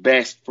what's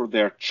best for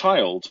their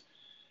child,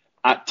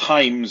 at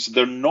times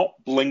they're not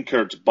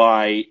blinkered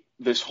by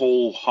this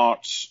whole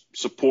Hearts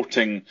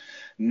supporting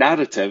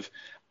narrative,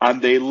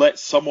 and they let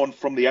someone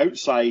from the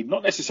outside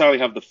not necessarily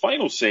have the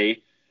final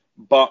say,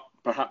 but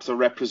perhaps a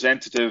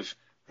representative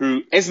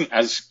who isn't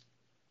as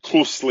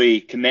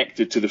closely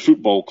connected to the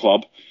football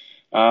club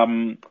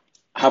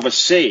have a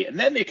say, and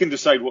then they can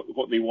decide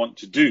what they want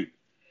to do.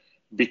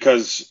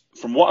 Because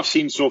from what I've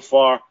seen so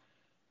far,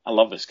 I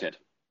love this kid.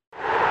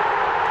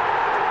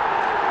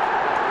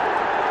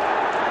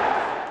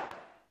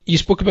 You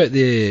spoke about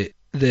the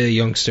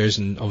youngsters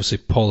and obviously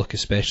Pollock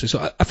especially. So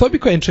I thought it'd be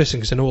quite interesting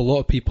because I know a lot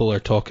of people are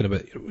talking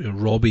about,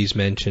 Robbie's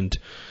mentioned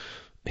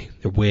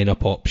they're weighing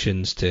up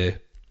options to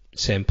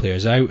send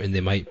players out and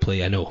they might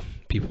play. I know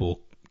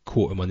people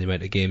quote him on the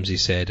amount of games he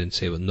said and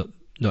say, well, not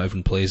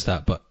everyone plays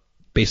that, but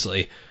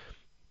basically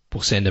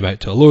we'll send them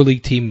out to a lower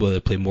league team. Will they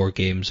play more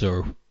games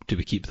or do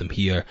we keep them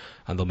here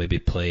and they'll maybe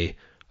play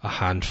a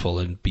handful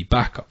and be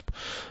backup?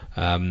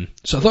 So I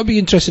thought it'd be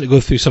interesting to go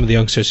through some of the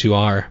youngsters who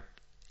are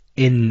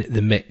in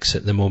the mix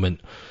at the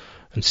moment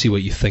and see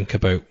what you think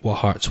about what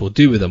Hearts will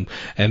do with them.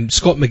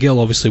 Scott McGill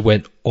obviously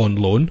went on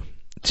loan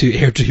to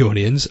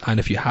Airdrieonians, and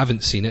if you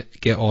haven't seen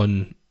it, get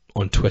on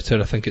Twitter.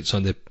 I think it's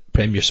on the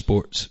Premier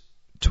Sports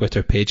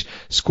Twitter page.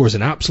 Scores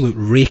an absolute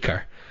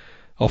raker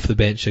off the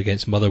bench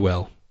against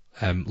Motherwell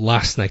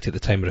last night at the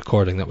time of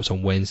recording. That was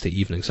on Wednesday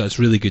evening, so it's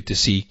really good to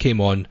see. Came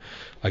on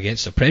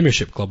against a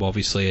Premiership club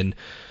obviously and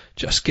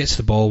just gets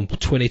the ball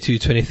 22,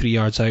 23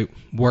 yards out,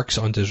 works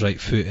onto his right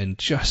foot and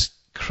just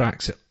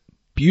cracks it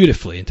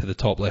beautifully into the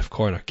top left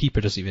corner. Keeper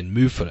doesn't even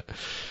move for it.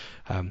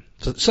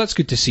 So that's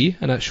good to see,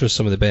 and that shows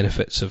some of the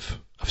benefits of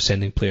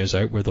sending players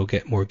out where they'll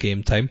get more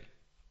game time.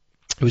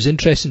 It was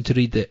interesting to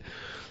read that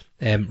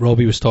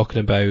Robbie was talking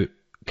about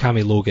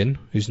Cammy Logan,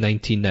 who's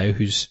 19 now,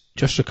 who's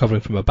just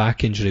recovering from a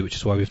back injury, which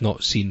is why we've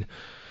not seen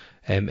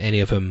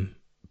any of him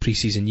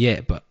pre-season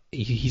yet, but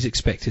he's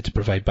expected to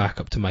provide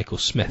backup to Michael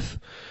Smith.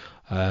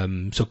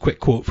 So quick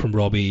quote from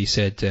Robbie, he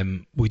said,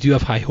 we do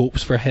have high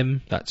hopes for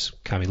him, that's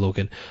Cammy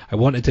Logan. I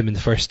wanted him in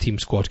the first team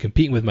squad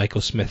competing with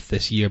Michael Smith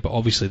this year, but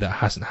obviously that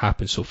hasn't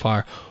happened so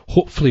far.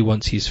 Hopefully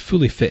once he's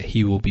fully fit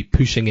he will be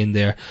pushing in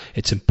there.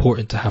 It's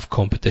important to have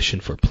competition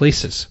for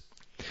places.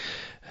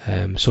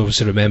 So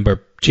obviously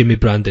remember, Jamie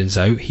Brandon's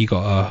out, he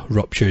got a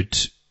ruptured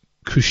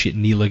cruciate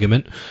knee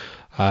ligament,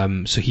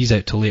 so he's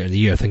out till later in the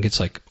year. I think it's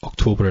like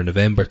October or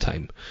November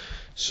time.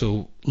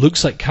 So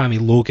looks like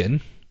Cammy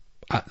Logan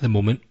at the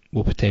moment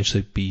will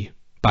potentially be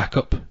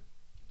backup,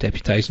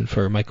 deputising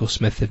for Michael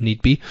Smith if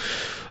need be.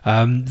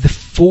 The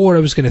four I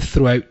was going to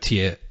throw out to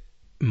you,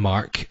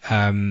 Mark.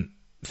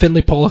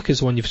 Finlay Pollock is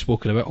the one you've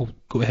spoken about. I'll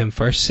go to him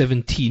first.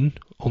 17,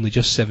 only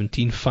just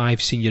 17,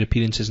 5 senior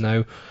appearances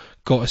now,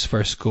 got his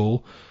first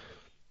goal.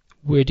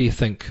 Where do you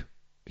think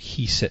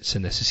he sits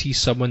in this? Is he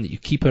someone that you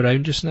keep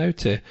around just now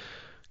to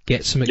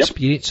get some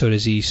experience, or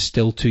is he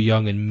still too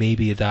young and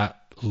maybe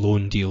that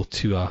loan deal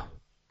to a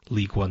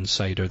League One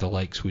side or the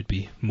likes would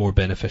be more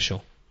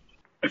beneficial?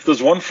 If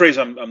there's one phrase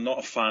I'm not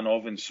a fan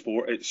of in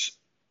sport, it's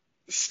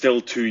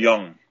still too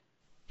young.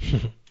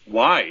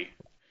 Why?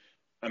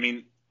 I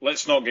mean,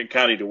 let's not get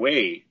carried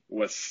away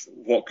with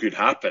what could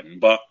happen,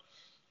 but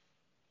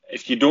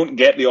if you don't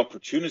get the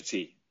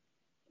opportunity,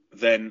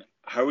 then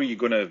how are you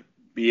going to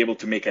be able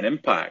to make an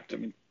impact? I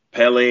mean,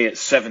 Pele at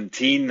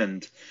 17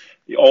 and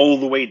all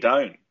the way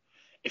down.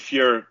 If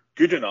you're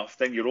good enough,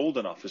 then you're old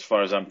enough, as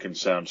far as I'm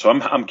concerned. So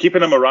I'm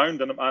keeping him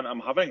around, and I'm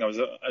having him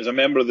as a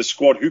member of the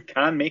squad who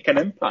can make an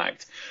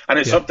impact. And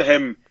it's up to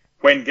him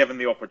when given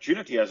the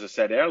opportunity, as I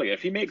said earlier.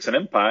 If he makes an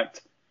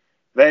impact,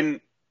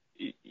 then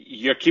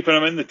you're keeping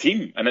him in the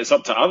team, and it's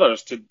up to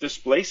others to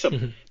displace him.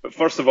 Mm-hmm. But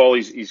first of all,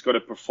 he's got to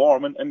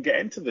perform and get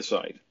into the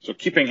side. So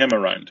keeping him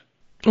around.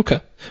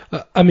 Okay.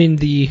 I mean,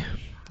 the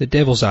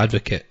devil's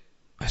advocate,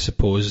 I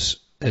suppose,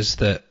 is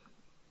that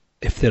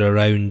if they're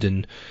around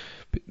and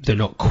they're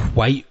not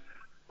quite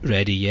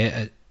ready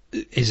yet,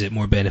 is it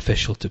more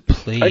beneficial to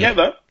play I get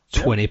that.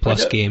 20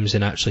 plus games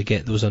and actually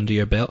get those under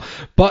your belt?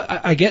 But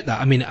I get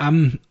that. I mean,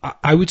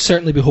 I would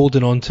certainly be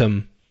holding on to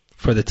him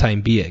for the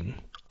time being.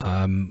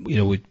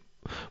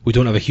 We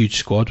don't have a huge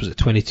squad. Was it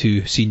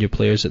 22 senior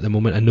players at the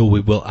moment? I know we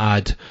will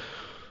add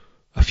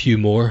a few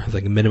more. I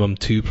think minimum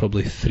 2,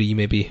 probably 3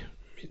 maybe.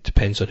 It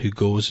depends on who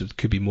goes. It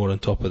could be more on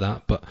top of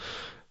that. But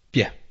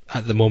yeah,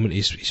 at the moment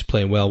he's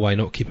playing well. Why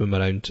not keep him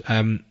around?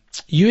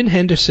 Ewan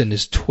Henderson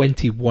is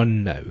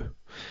 21 now.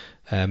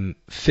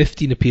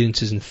 15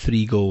 appearances and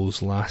 3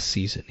 goals last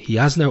season. He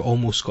has now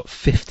almost got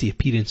 50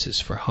 appearances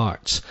for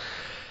Hearts.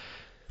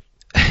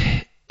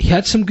 He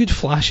had some good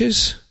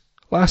flashes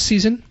last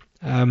season.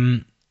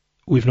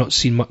 We've not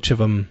seen much of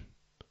him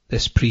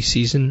this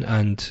pre-season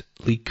and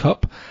League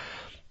Cup.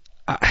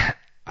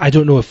 I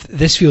don't know if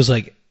this feels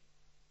like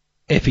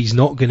if he's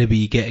not going to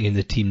be getting in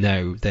the team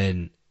now,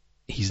 then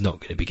he's not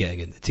going to be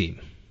getting in the team.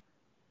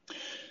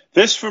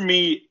 This, for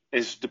me,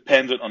 is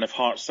dependent on if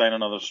Hearts sign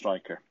another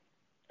striker.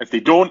 If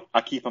they don't,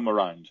 I keep him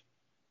around.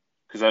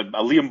 Because a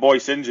Liam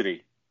Boyce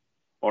injury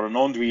or an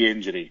Andouille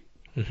injury,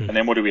 and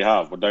then what do we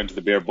have? We're down to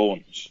the bare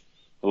bones.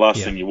 The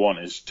last thing you want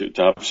is to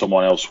have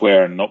someone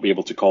elsewhere and not be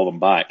able to call them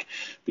back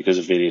because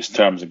of various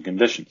terms and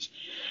conditions.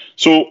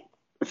 So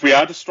if we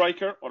add a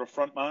striker or a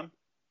front man,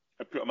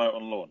 I put him out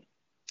on loan.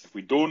 If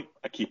we don't,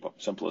 I keep him.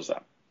 Simple as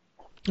that.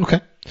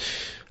 Okay.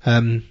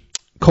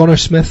 Connor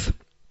Smith,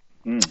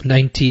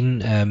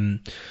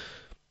 19,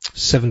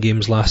 7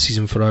 games last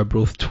season for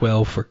Arbroath,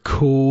 12 for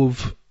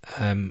Cove.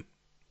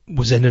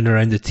 Was in and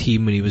around the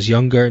team when he was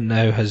younger.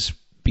 Now has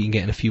been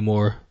getting a few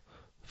more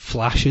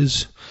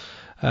flashes.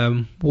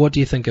 What do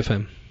you think of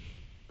him?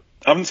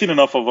 I haven't seen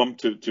enough of him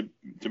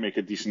to make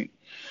a decent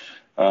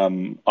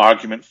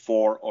argument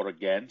for or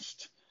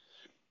against.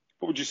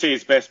 What would you say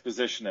his best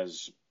position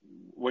is?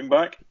 Wing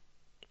back?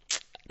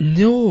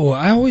 No,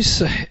 I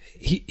always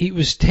he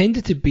was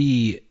tended to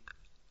be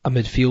a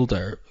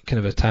midfielder, kind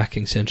of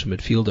attacking central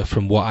midfielder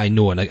from what I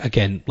know. And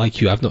again, like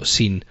you, I've not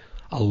seen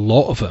a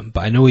lot of him,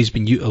 but I know he's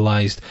been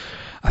utilised.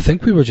 I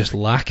think we were just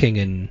lacking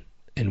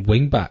in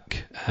wing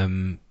back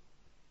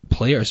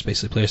players,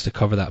 basically players to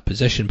cover that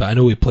position. But I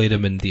know we played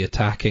him in the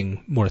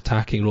more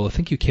attacking role. I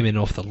think he came in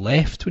off the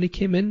left when he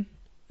came in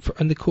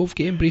in the Cove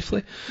game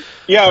briefly.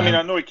 Yeah, I mean,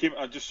 I know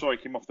I just saw he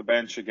came off the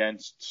bench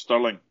against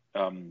Stirling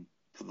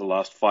for the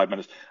last 5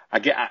 minutes. I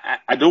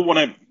don't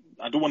want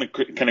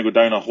to kind of go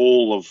down a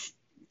hole of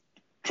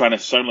trying to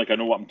sound like I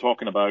know what I'm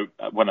talking about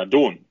when I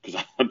don't,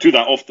 because I do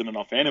that often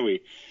enough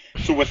anyway.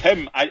 So with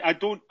him, I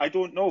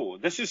don't know.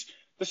 This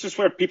is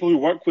where people who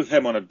work with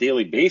him on a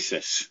daily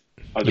basis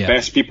are the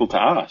best people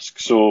to ask.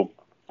 So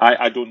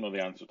I don't know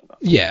the answer to that.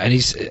 Yeah,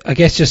 and I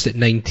guess just at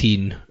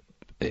 19,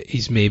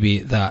 he's maybe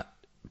that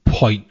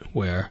point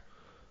where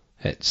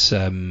it's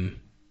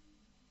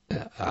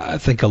I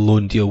think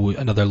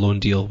another loan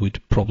deal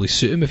would probably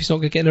suit him if he's not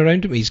going to get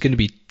around him. He's going to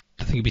be,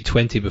 I think he'll be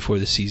 20 before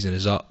the season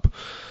is up.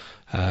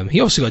 He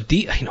also got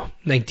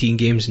 19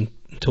 games in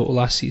total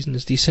last season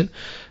is decent.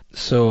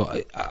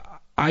 So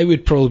I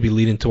would probably be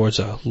leaning towards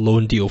a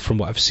loan deal from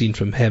what I've seen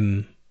from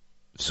him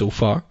so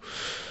far.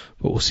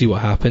 we'll see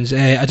what happens.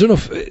 I don't know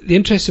if the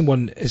interesting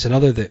one is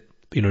another that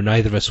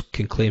neither of us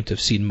can claim to have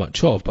seen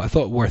much of, but I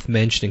thought worth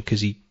mentioning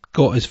because he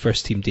got his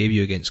first team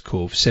debut against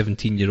Cove.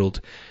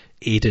 17-year-old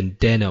Aidan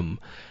Denham.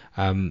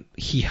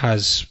 He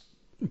has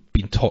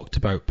been talked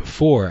about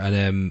before,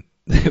 and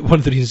one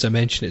of the reasons I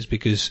mention it is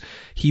because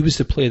he was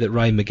the player that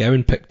Ryan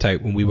McGowan picked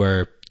out when we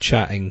were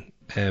chatting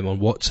on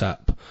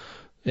WhatsApp.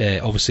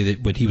 Obviously,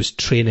 when he was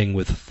training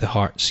with the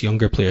Hearts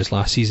younger players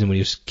last season, when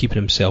he was keeping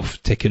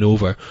himself ticking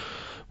over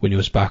when he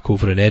was back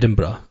over in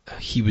Edinburgh,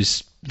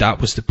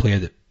 that was the player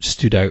that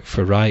stood out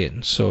for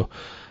Ryan. So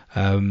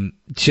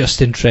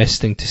just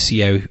interesting to see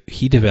how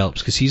he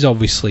develops, because he's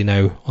obviously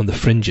now on the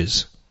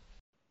fringes.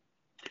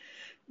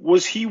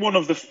 Was he one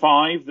of the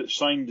 5 that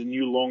signed the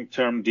new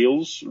long-term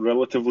deals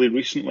relatively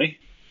recently?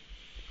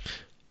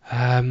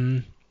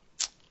 I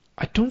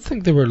don't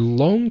think they were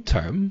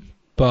long-term,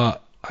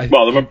 but they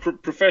were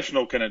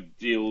professional kind of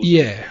deals.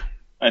 Yeah.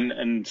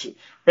 And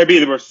maybe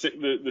they were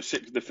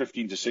the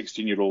 15 to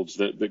 16-year-olds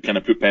that kind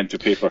of put pen to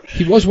paper.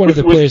 He was one of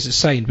the players that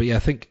signed, but yeah, I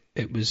think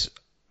it was.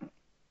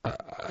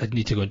 I'd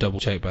need to go and double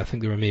check, but I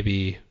think they were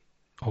maybe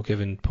all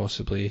given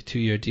possibly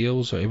 2-year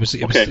deals, or it was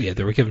yeah,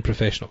 they were given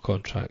professional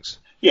contracts.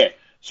 Yeah.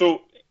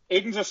 So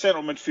Aidan's a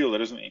central midfielder,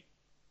 isn't he?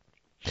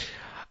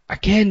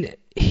 Again,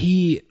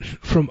 he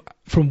from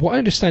what I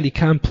understand, he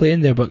can play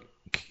in there, but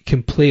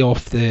can play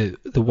off the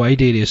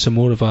wide area, so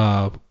more of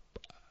a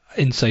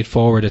inside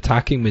forward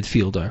attacking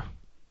midfielder.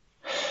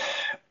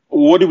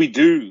 What do we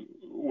do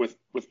with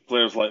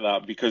players like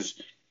that? Because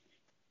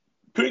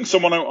putting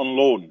someone out on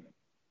loan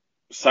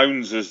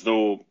sounds as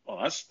though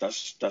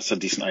that's a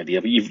decent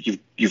idea, but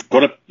you've got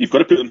to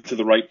put them to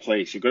the right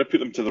place. You've got to put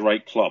them to the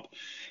right club.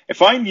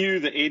 If I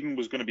knew that Aidan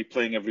was going to be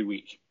playing every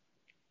week,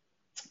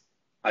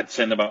 I'd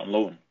send him out on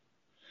loan.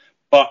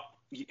 But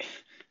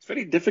it's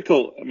very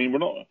difficult. I mean,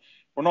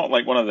 we're not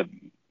like one of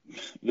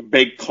the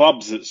big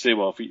clubs that say,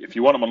 well, if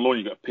you want him on loan,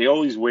 you've got to pay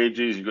all his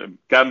wages, you've got to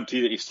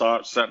guarantee that he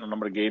starts a certain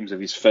number of games if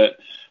he's fit,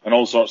 and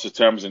all sorts of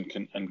terms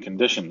and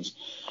conditions.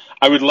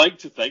 I would like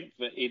to think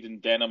that Aidan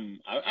Denham,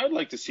 I would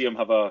like to see him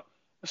have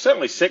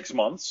certainly 6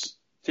 months,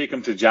 take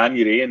him to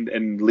January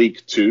in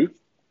League 2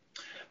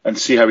 and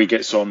see how he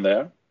gets on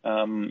there,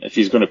 if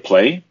he's going to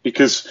play,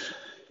 because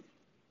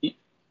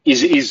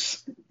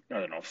he's I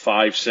don't know,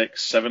 5th, 6th,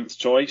 7th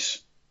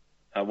choice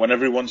when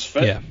everyone's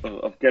fit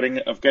of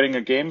getting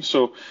a game.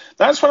 So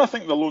that's when I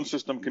think the loan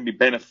system can be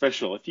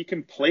beneficial, if you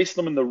can place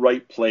them in the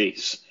right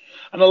place.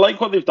 And I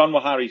like what they've done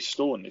with Harry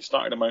Stone. They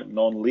started him out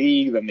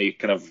non-league, then they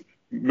kind of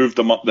moved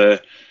him up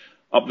the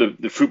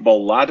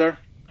football ladder,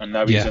 and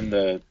now he's in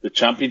the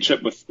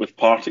championship with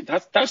Partick.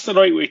 That's the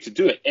right way to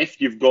do it. If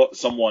you've got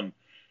someone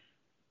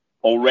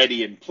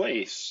already in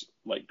place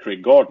like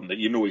Craig Gordon, that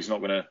he's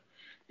not going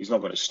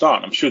to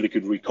start. I'm sure they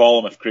could recall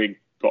him if Craig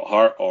got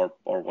hurt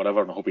or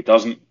whatever, and I hope he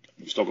doesn't.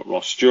 We've still got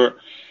Ross Stewart.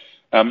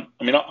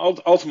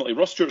 Ultimately,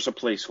 Ross Stewart's a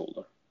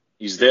placeholder.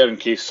 He's there in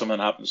case something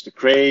happens to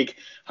Craig.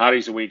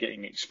 Harry's away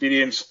getting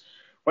experience.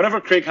 Whenever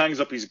Craig hangs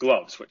up his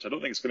gloves, which I don't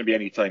think it's going to be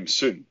any time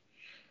soon,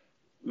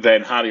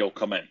 then Harry will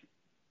come in.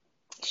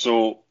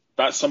 So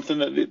that's something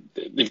that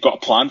they've got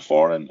a plan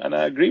for, and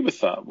I agree with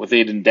that. With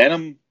Aidan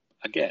Denham,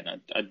 again,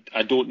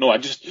 I don't know.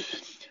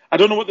 I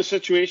don't know what the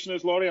situation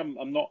is, Laurie.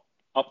 I'm not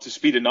up to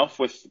speed enough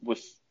with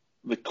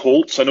the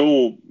Colts. I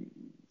know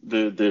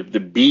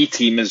the B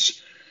team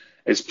is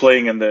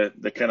playing in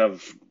the kind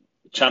of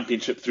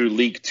championship through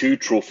League 2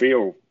 trophy,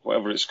 or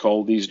whatever it's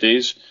called these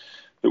days,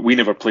 that we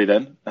never played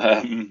in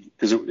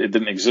because it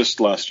didn't exist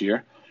last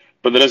year.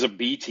 But there is a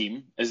B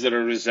team. Is there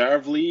a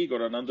reserve league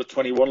or an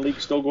under-21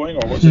 league still going,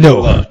 or what's it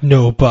called?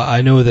 No, but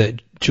I know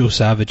that Joe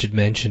Savage had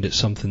mentioned it's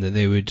something that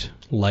they would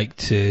like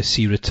to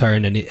see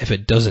return, and if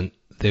it doesn't,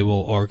 they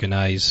will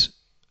organise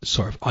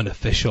sort of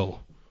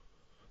unofficial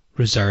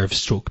reserve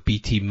stroke B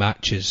team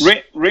matches.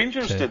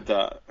 Rangers did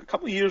that a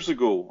couple of years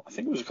ago. I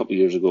think it was a couple of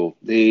years ago.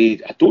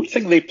 I don't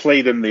think they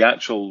played in the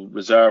actual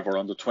reserve or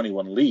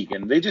under-21 league,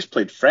 and they just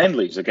played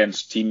friendlies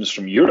against teams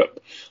from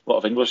Europe, a lot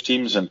of English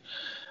teams and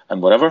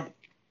whatever.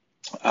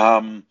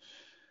 And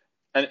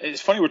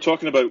it's funny, we're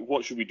talking about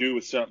what should we do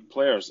with certain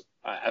players.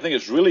 I think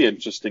it's really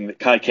interesting that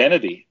Kai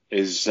Kennedy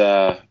is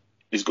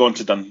gone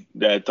to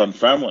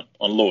Dunfermline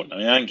on loan.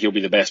 I think he'll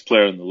be the best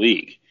player in the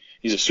league.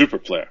 He's a super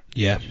player.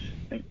 Yeah.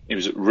 I think he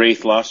was at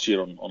Wraith last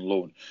year on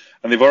loan.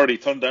 And they've already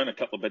turned down a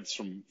couple of bids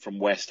from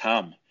West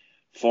Ham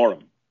for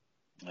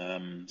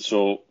him.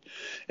 So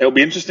it'll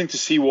be interesting to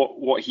see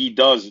what he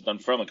does at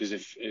Dunfermline, because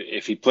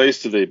if he plays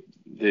to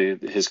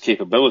his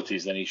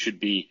capabilities, then he should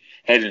be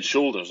head and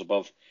shoulders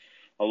above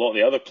a lot of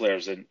the other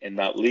players in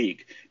that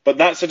league. But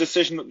that's a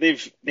decision that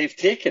they've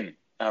taken.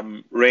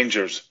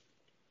 Rangers,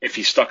 if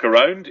he stuck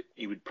around,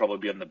 he would probably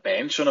be on the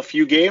bench on a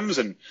few games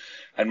and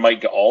might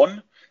get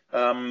on.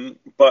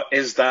 But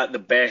is that the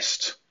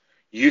best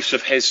use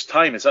of his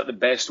time? Is that the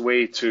best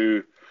way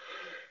to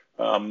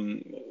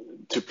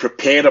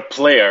prepare a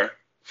player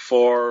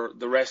for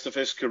the rest of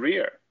his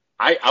career?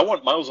 I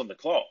want miles on the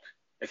clock.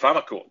 If I'm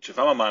a coach, if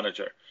I'm a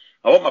manager,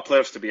 I want my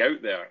players to be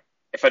out there.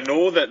 If I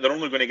know that they're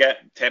only going to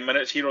get 10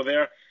 minutes here or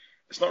there,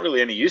 it's not really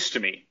any use to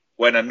me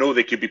when I know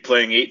they could be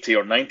playing 80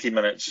 or 90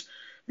 minutes,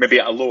 maybe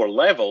at a lower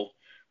level,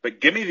 but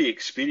give me the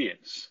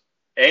experience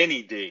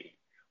any day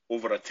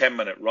over a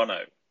 10-minute run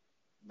out.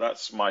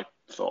 That's my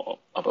thought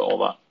about all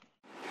that.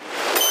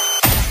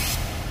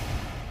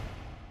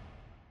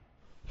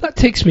 That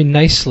takes me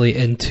nicely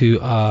into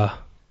a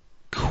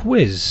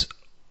quiz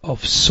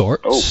of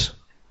sorts.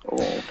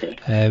 Oh,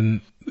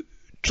 okay.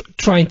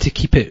 Trying to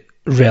keep it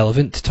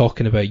relevant,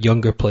 talking about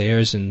younger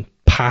players and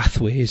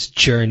pathways,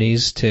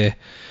 journeys to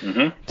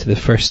the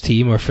first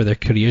team or for their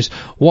careers.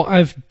 What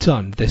I've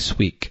done this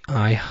week,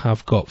 I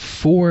have got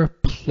 4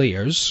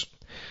 players,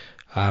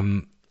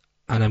 and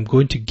I'm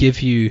going to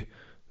give you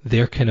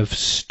their kind of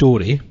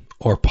story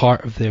or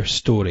part of their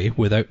story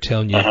without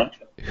telling you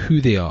who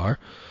they are.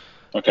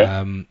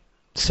 Okay.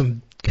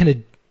 Some kind of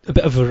a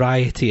bit of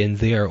variety in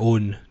their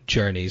own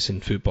journeys in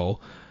football.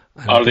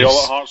 And are they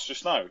all at Hearts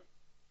just now?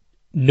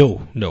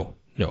 No.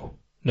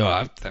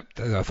 I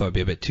thought it'd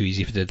be a bit too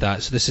easy if I did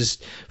that. So this is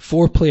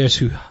 4 players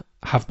who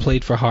have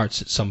played for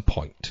Hearts at some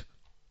point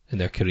in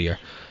their career.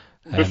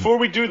 Before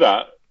we do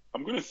that,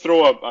 I'm going to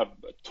throw a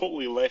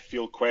totally left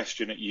field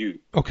question at you.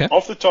 Okay.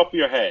 Off the top of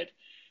your head,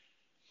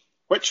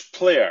 which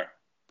player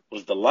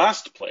was the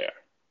last player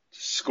to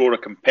score a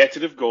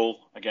competitive goal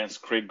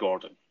against Craig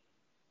Gordon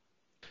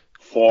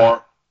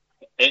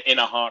in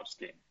a Hearts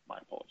game? My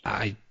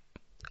apologies.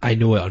 I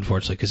know it,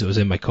 unfortunately, because it was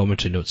in my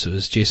commentary notes. It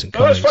was Jason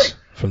Cummings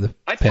from the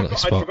penalty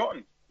spot. I'd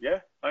forgotten. Yeah,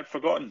 I'd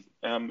forgotten.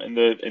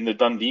 In the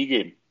Dundee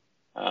game,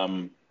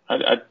 I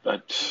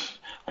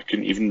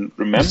couldn't even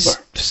remember.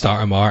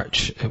 Start of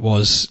March. It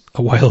was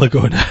a while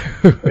ago now.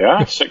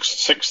 Yeah,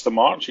 6th of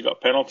March. He got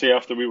a penalty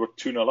after we were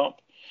 2-0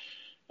 up.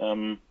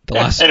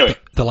 Anyway,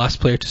 the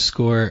last player to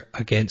score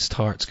against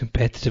Hearts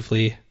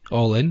competitively,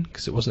 all in,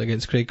 because it wasn't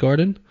against Craig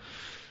Gordon.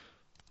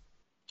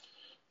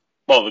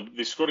 Well,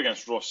 they scored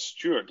against Ross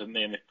Stewart, didn't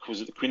they?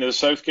 Was it the Queen of the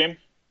South game?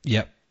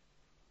 Yep.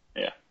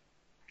 Yeah.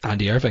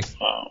 Andy Irving.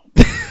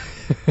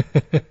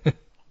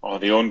 Oh,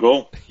 the own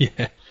goal.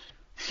 Yeah.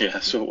 Yeah,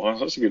 so it was.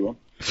 That's a good one.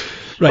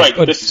 Right.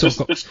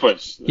 This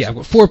quiz. I've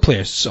got 4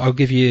 players, so I'll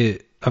give you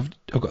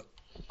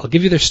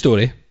their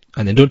story,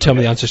 and then don't tell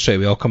me the answer straight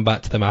away. I'll come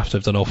back to them after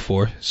I've done all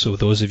 4, so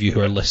those of you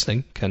who are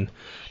listening can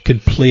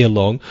play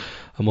along,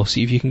 and we'll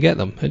see if you can get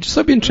them.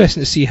 It'd be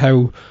interesting to see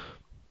how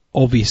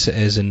obvious it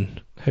is and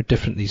how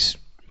different these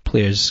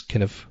players'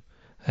 kind of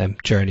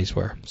journeys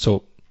were.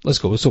 So let's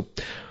go. So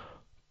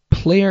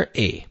Player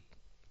A.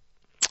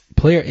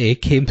 Player A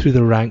came through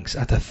the ranks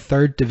at a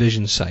 3rd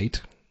division side,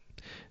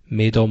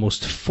 made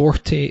almost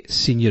 40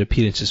 senior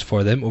appearances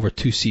for them over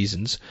 2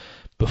 seasons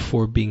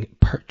before being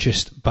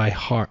purchased by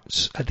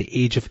Hearts at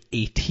the age of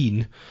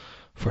 18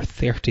 for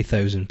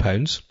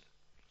 £30,000.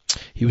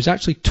 He was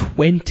actually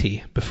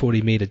 20 before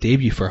he made a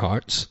debut for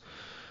Hearts,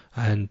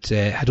 and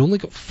had only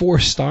got 4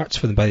 starts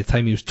for them by the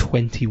time he was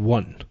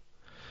 21.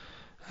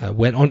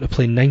 Went on to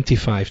play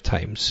 95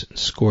 times,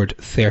 scored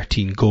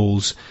 13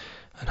 goals,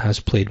 and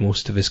has played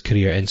most of his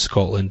career in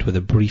Scotland with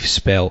a brief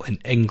spell in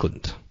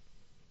England.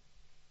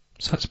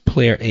 So that's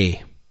Player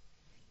A.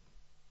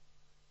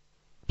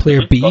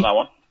 Player B. Got that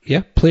one.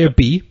 Yeah, Player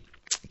B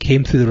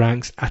came through the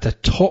ranks at a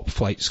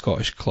top-flight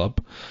Scottish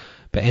club,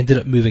 but ended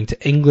up moving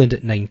to England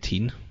at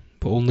 19,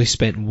 but only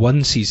spent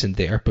 1 season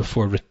there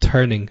before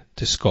returning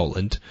to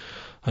Scotland,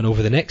 and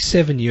over the next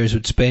 7 years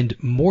would spend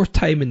more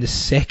time in the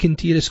 2nd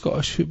tier of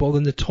Scottish football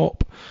than the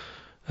top,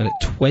 and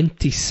at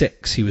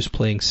 26 he was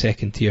playing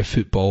 2nd tier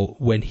football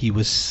when he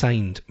was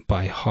signed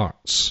by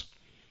Hearts.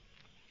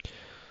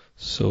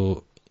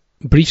 So,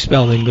 brief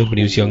spell in England when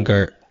he was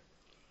younger,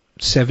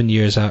 7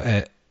 years out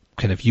at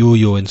kind of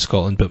yo-yo in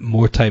Scotland, but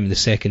more time in the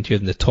 2nd tier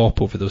than the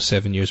top over those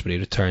 7 years when he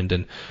returned,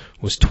 and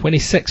was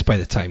 26 by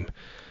the time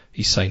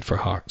he signed for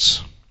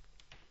Hearts.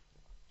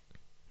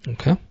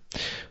 Okay.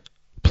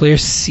 Player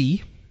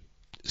C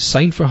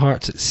signed for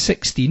Hearts at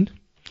 16,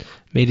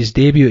 made his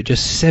debut at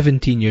just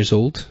 17 years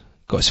old,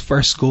 got his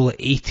first goal at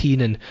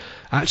 18, and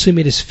actually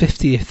made his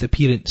 50th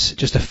appearance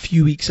just a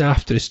few weeks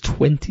after his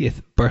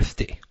 20th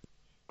birthday.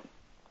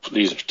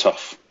 These are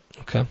tough.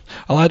 Okay.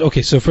 I'll add,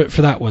 so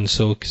for that one,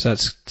 so, because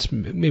that's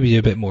maybe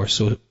a bit more,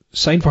 so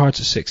signed for Hearts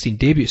at 16,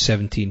 debut at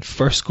 17,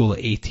 first goal at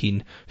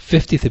 18,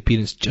 50th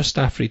appearance just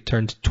after he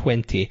turned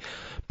 20,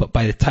 but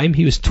by the time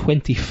he was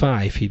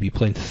 25, he'd be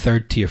playing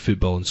 3rd tier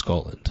football in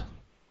Scotland.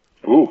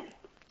 Oh,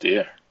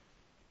 dear.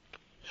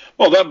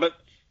 Well, but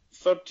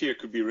 3rd tier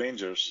could be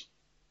Rangers,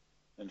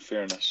 in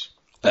fairness.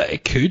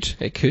 It could.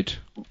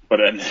 But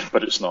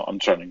it's not. I'm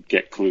trying to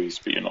get clues,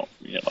 but you're not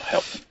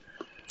helping.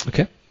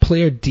 Okay.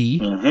 Player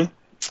D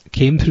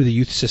came through the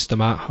youth system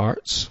at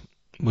Hearts,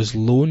 was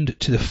loaned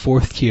to the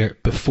 4th tier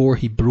before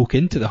he broke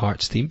into the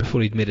Hearts team,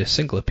 before he'd made a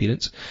single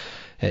appearance.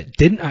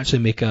 Didn't actually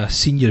make a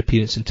senior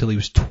appearance until he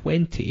was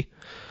 20.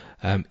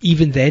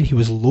 Even then, he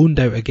was loaned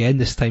out again,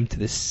 this time to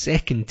the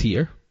 2nd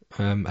tier,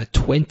 at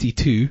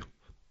 22.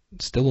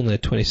 Still only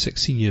had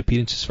 26 senior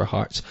appearances for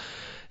Hearts.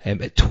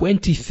 At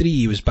 23,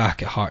 he was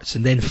back at Hearts,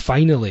 and then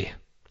finally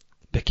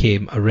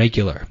became a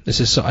regular. This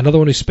is another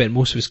one who spent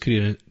most of his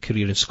career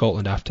in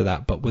Scotland after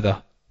that, but with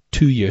a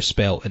 2-year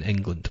spell in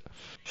England.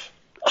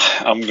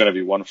 I'm going to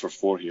be 1 for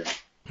 4 here.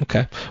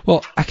 Okay.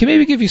 Well, I can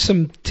maybe give you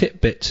some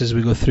tidbits as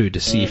we go through to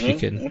see if you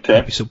can.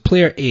 Okay. So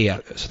player A, so I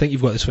think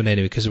you've got this one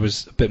anyway because there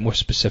was a bit more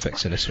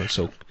specifics in this one.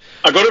 So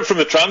I got it from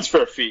the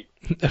transfer fee.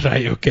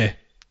 right, okay.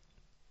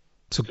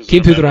 So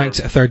came through the ranks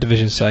at a third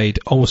division side,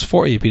 almost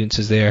 40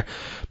 appearances there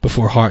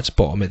before Hearts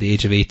bought him at the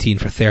age of 18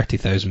 for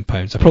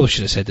 £30,000. I probably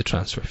should have said the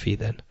transfer fee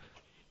then.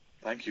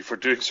 Thank you for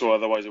doing so,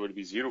 otherwise it would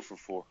be 0 for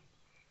 4.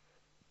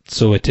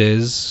 So it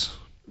is...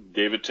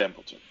 David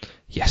Templeton.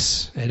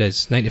 Yes, it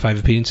is. 95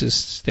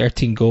 appearances,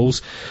 13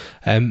 goals.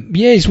 Yeah,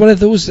 he's one of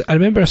those, I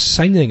remember us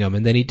signing him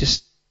and then he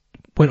just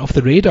went off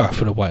the radar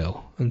for a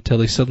while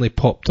until he suddenly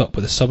popped up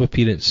with a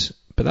sub-appearance,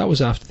 but that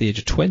was after the age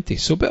of 20,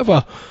 so a bit of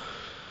a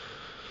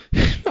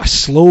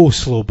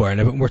slow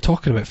burner, but we're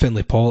talking about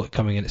Finlay Pollock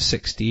coming in at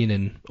 16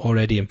 and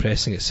already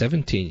impressing at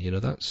 17,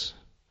 that's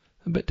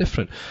a bit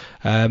different.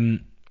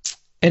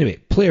 Anyway,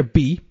 player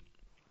B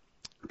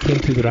came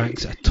through the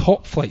ranks at a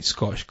top flight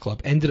Scottish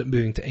club, ended up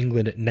moving to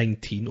England at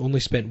 19, only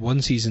spent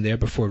one season there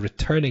before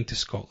returning to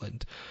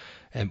Scotland.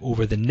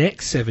 Over the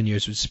next 7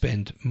 years would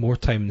spend more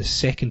time in the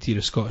second tier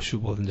of Scottish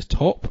football than the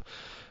top,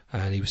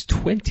 and he was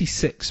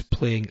 26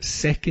 playing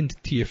second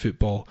tier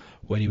football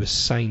when he was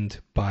signed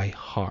by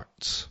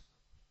Hearts.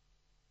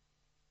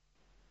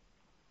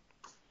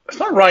 It's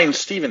not Ryan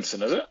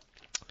Stevenson, is it?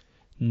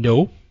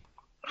 No.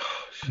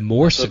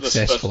 More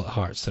successful at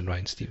Hearts than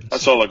Ryan Stevenson.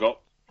 That's all I got.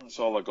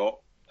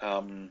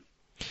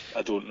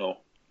 I don't know.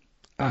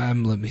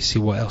 Let me see,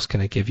 what else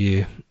can I give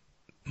you?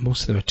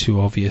 Most of them are too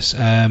obvious.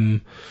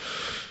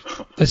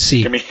 Let's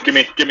see. Give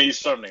me his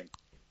surname.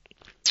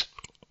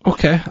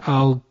 Okay,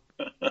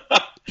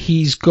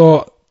 He's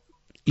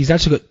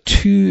actually got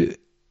 2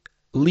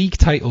 league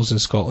titles in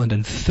Scotland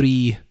and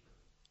 3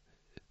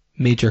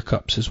 major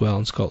cups as well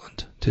in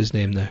Scotland to his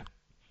name now.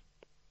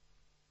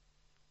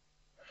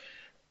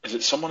 Is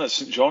it someone at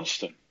St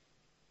Johnstone?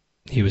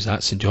 He was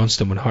at St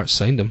Johnstone when Hearts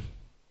signed him.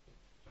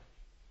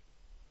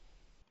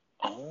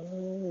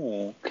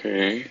 Oh,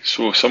 okay.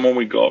 So someone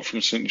we got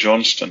from St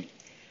Johnstone.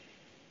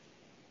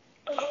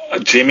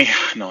 Jamie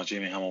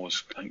Hamill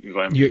was. I think we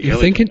got him. You're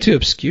thinking too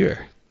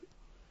obscure.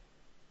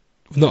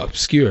 Not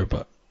obscure,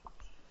 but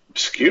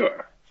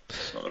obscure.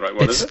 That's not the right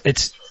word, is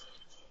it?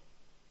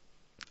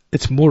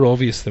 It's more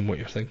obvious than what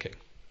you're thinking.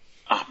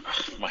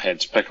 My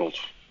head's pickled.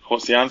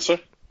 What's the answer?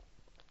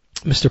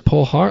 Mr.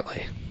 Paul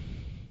Hartley.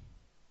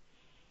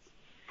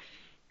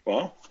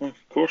 Well, of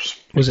course.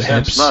 Was it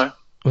Hibs? Now.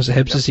 Was it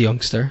Hibs as a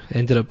youngster?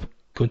 Ended up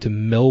going to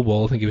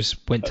Millwall. I think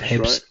went to Hibs.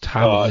 Right.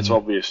 Hamilton, it's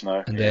obvious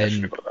now. And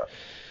then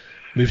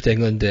moved to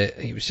England.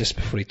 He was just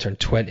before he turned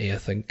 20, I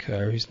think,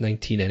 or he was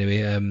 19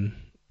 anyway.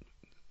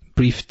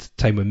 Brief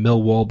time with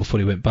Millwall before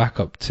he went back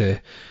up to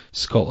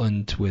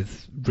Scotland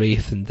with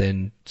Wraith and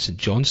then St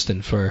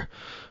Johnstone for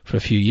a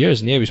few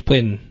years. And yeah, he was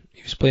playing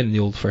in the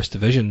old First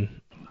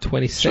Division.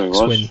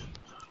 26 when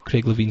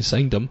Craig Levein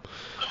signed him.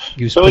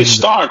 Billy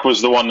Stark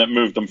was the one that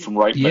moved him from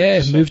right.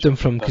 Yeah, moved him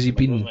from, because he'd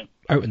been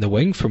out in the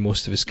wing for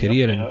most of his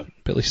career, and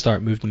Billy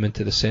Stark moved him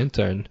into the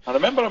centre. And I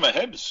remember him at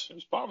Hibs. He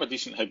was part of a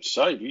decent Hibs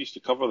side. We used to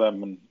cover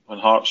them when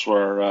Hearts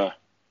were. I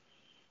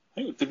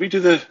think, did we do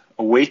the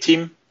away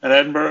team in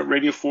Edinburgh at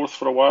Radio 4th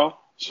for a while?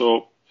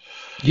 So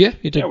yeah,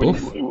 you did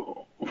both.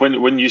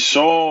 When you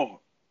saw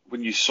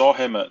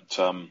him at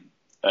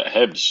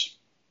Hibs,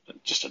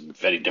 just a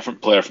very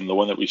different player from the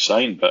one that we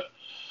signed, but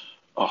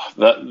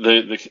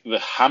the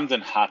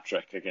Hampden hat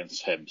trick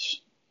against Hibs,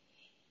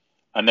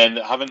 and then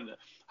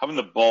having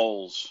the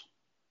balls,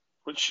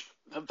 which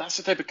that's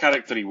the type of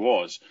character he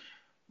was,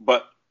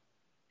 but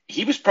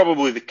he was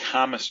probably the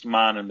calmest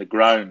man in the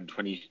ground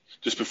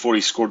just before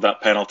he scored that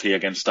penalty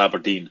against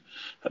Aberdeen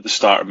at the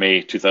start of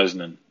May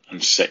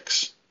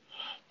 2006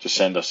 to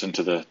send us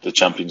into the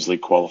Champions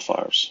League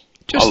qualifiers.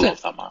 I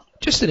love that man.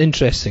 Just an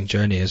interesting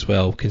journey as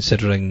well,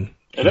 considering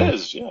it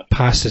is, yeah.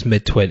 Past his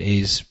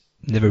mid-20s,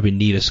 never been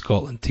near a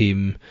Scotland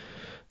team.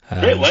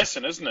 Great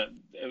lesson, isn't it?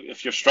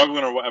 If you're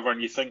struggling or whatever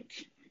and you think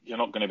you're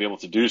not going to be able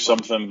to do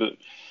something, but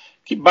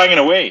keep banging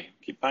away,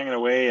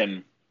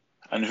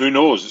 and who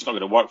knows, it's not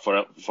going to work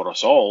for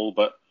us all,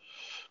 but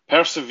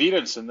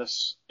perseverance in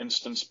this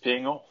instance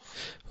paying off.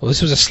 Well,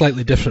 this was a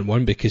slightly different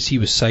one because he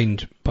was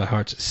signed by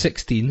Hearts at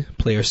 16,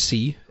 player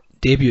C.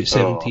 Debut at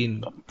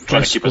 17.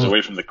 Trying to keep us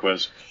away from the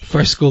quiz.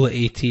 First goal at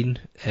 18.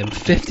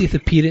 50th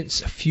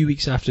appearance a few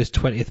weeks after his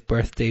 20th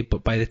birthday,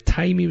 but by the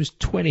time he was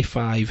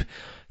 25,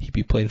 he'd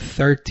be playing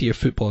third tier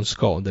football in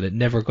Scotland, and it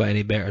never got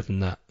any better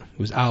than that. It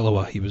was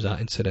Alloa he was at,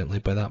 incidentally,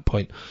 by that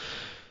point.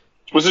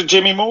 Was it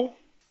Jamie Moe?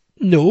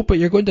 No, but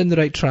you're going down the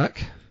right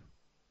track.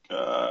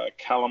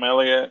 Callum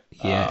Elliott?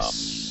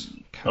 Yes.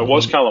 It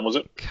was Callum, was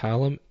it?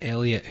 Callum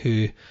Elliott,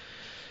 who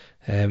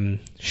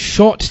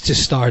shot to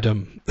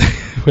stardom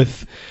when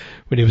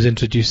he was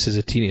introduced as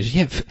a teenager.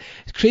 Yeah,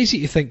 it's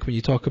crazy to think when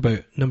you talk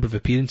about number of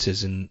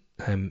appearances, and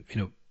a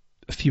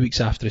few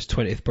weeks after his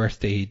 20th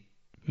birthday, he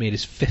made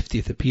his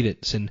 50th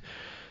appearance, and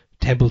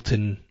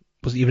Templeton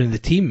wasn't even in the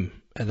team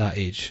at that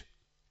age,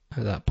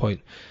 at that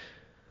point.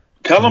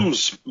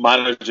 Callum's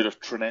manager of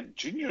Trinent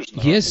Juniors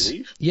now, I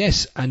believe.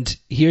 Yes, and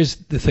here's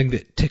the thing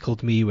that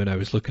tickled me when I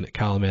was looking at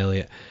Callum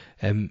Elliott.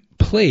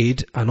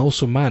 Played and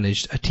also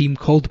managed a team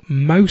called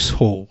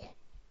Mousehole.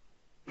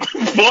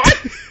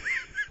 What?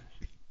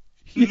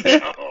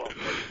 Yeah.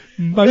 No.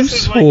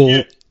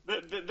 Mousehole.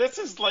 This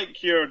is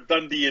like your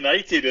Dundee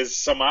United is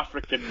some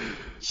African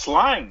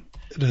slang.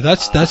 No,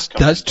 that's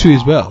true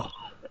as well.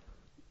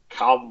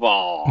 Come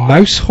on.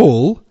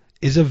 Mousehole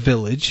is a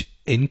village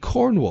in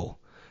Cornwall,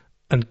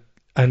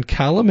 and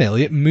Callum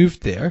Elliott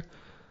moved there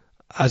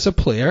as a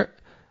player,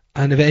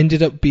 and it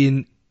ended up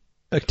being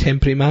a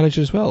temporary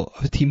manager as well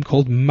of a team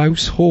called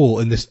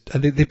Mousehole in this.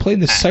 And they play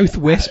in the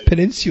Southwest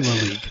Peninsula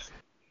League.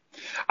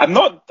 I'm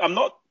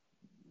not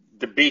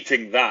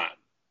debating that,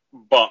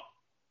 but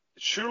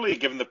surely,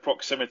 given the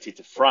proximity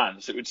to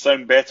France, it would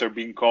sound better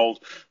being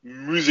called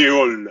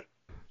Muséol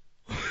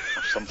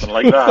or something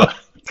like that.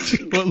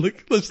 Well,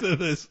 look, listen to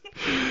this.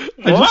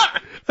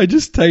 What? I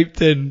just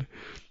typed in.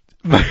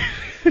 I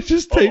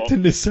just typed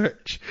in the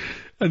search,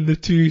 and the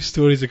two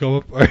stories that come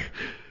up are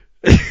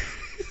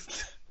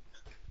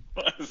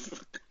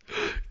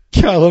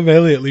Callum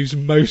Elliott leaves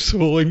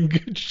Mousehole in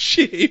good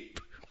shape.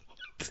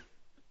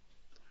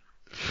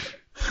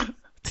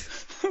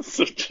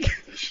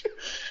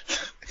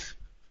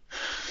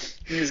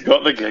 He's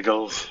got the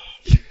giggles.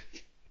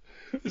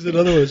 There's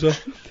another one as well.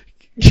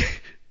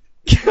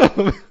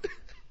 Callum.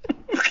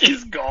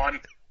 He's gone.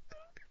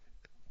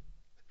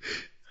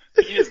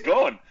 He is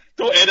gone.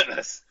 Don't edit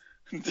this.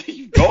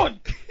 He's gone.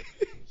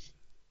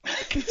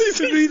 Can you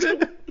even read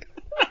it?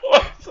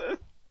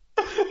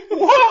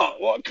 What?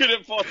 What could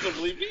it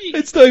possibly be?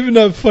 It's not even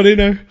that funny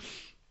now.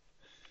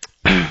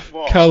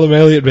 What? Callum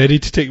Elliott ready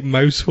to take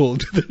Mousehole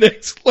to the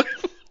next level.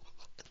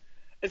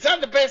 Is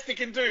that the best he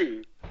can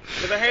do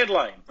for the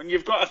headline when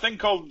you've got a thing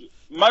called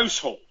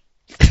Mousehole?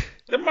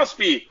 There must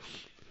be.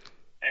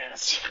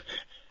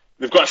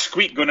 They've got a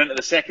squeak going into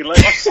the second leg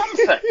or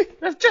something.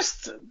 There's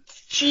just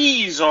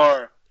cheese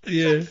or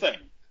something.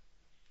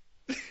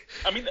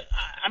 I mean,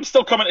 I'm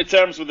still coming to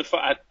terms with the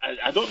fact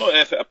I don't know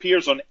if it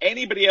appears on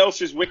anybody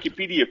else's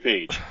Wikipedia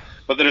page,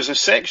 but there is a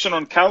section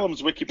on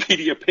Callum's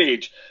Wikipedia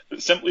page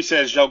that simply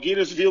says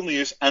Žalgiris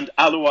Vilnius and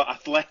Alua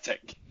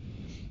Athletic.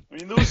 I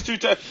mean, those two.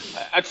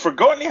 I'd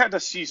forgotten he had a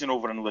season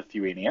over in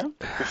Lithuania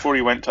before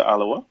he went to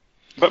Alua,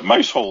 but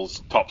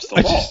Mousehole's tops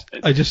the lot.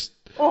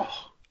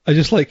 I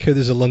just like how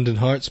there's a London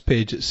Hearts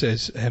page that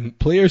says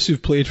players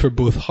who've played for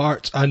both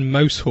Hearts and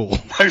Mousehole.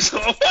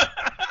 Mousehole.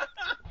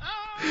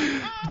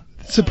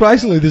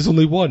 Surprisingly, there's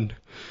only one.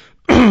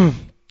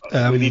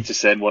 We need to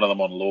send one of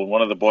them on loan.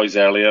 One of the boys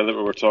earlier that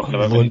we were talking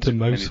about. Loan to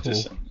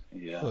Mousehole.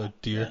 Yeah. Oh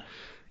dear.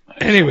 Yeah.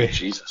 Anyway,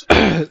 Jesus.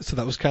 So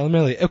that was Callum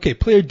Elliott. Okay,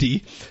 player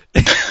D.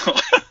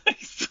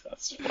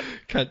 That's funny.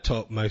 Can't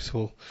top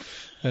Mousehole.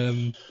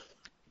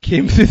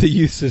 Came through the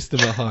youth system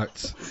at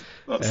Hearts.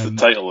 That's the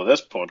title of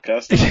this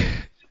podcast. Isn't it?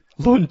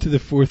 Loaned to the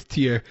fourth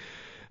tier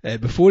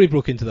before he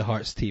broke into the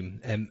Hearts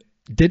team.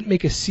 Didn't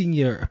make a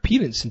senior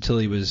appearance until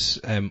he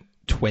was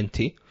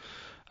 20.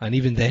 And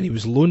even then he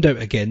was loaned out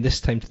again, this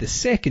time to the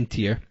second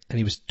tier, and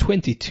he was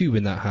 22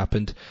 when that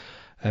happened.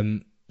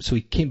 So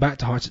he came back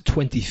to Hearts at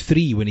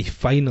 23 when he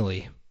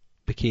finally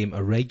became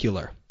a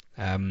regular.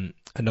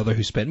 Another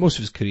who spent most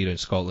of his career in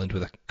Scotland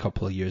with a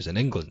couple of years in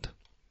England.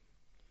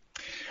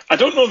 I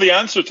don't know the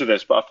answer to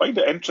this, but I find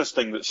it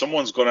interesting that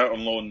someone's gone out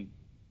on loan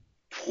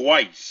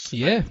twice.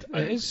 Yeah,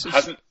 and it is.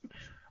 Hasn't.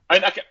 I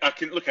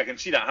can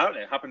see that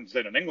happening. It happens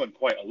down in England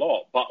quite a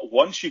lot. But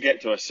once you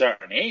get to a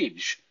certain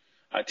age,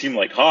 at a team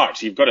like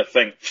Hearts, you've got to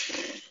think,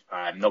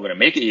 I'm not going to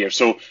make it here.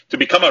 So to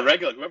become a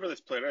regular, whoever this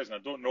player is, and I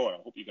don't know, and I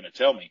hope you're going to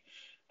tell me,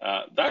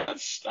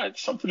 that's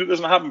something that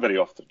doesn't happen very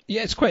often.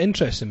 Yeah, it's quite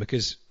interesting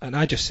because, and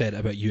I just said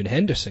about Ewan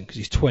Henderson because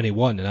he's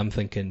 21, and I'm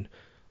thinking,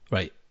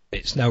 right,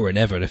 it's now or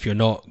never. If you're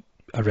not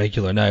a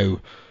regular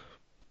now,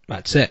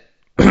 that's it.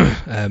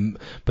 But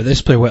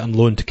this player went on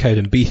loan to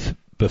Cowdenbeath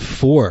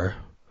before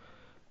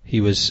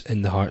he was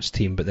in the Hearts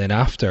team, but then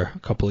after a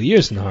couple of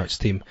years in the Hearts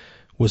team,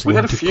 was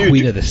loaned to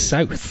Queen of the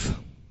South.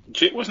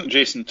 It wasn't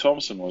Jason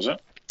Thompson, was it?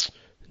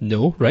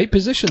 No, right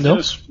position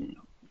though.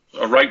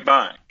 A right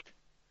back.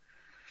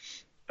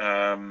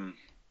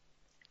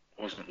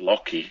 Wasn't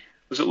Lockie?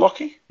 Was it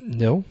Lockie?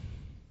 No.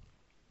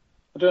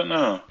 I don't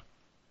know.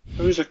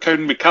 Who's a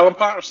Cowdenbeath? Callum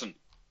Patterson?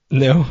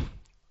 No.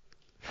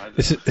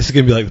 This is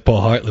going to be like the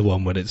Paul Hartley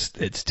one when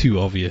it's too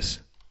obvious.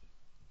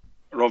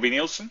 Robbie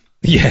Nielsen?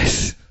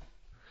 Yes.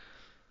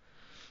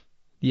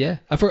 Yeah.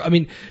 I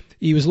mean,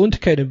 he was loaned to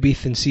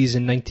Cowdenbeath in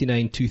season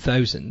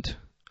 99-2000,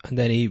 and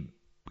then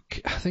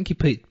I think he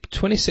played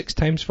 26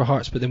 times for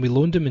Hearts, but then we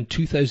loaned him in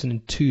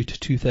 2002 to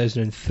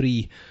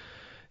 2003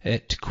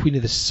 to Queen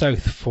of the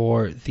South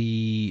for I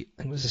think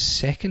it was the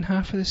second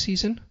half of the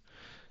season,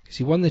 because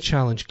he won the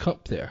Challenge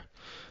Cup there.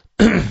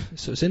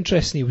 So it's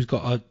interesting he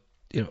got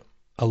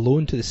a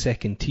loan to the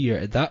second tier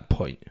at that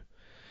point.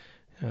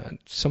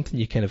 Something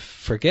you kind of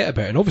forget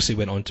about, and obviously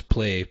went on to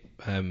play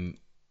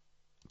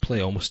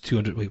almost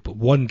 200, but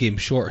one game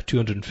short of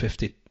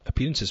 250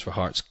 appearances for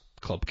Hearts,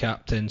 club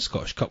captain,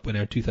 Scottish Cup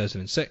winner in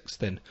 2006,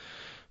 then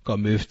got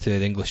moved to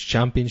the English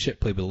Championship,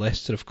 played with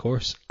Leicester, of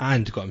course,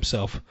 and got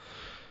himself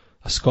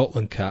a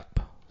Scotland cap.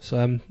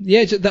 So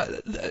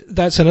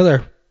that's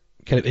another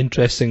kind of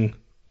interesting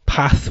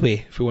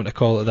pathway, if we want to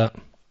call it that.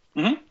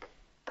 Mm-hmm.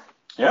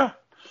 Yeah,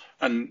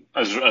 and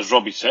as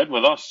Robbie said,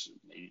 with us,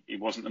 he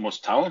wasn't the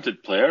most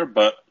talented player,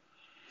 but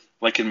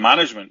like in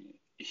management,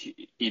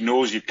 he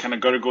knows you kind of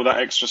got to go that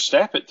extra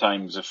step at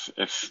times.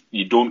 If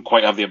you don't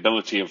quite have the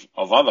ability of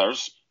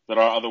others, there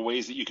are other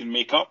ways that you can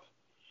make up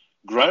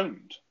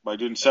ground by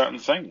doing certain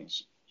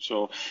things.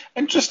 So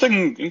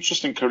interesting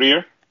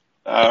career,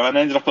 and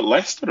ended up at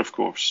Leicester, of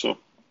course. So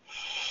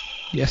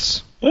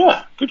yes,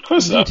 yeah, good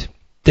quiz. That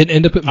didn't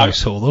end up at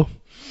Mousehole though.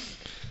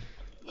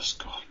 Let's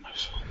go,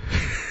 Mousehole.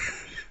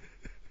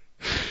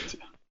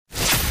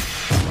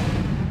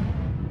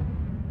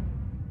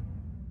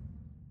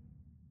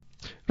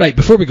 Right,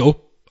 before we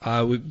go,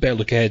 we better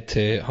look ahead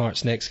to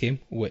Hearts' next game,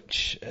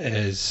 which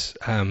is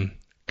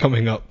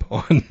coming up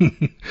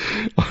on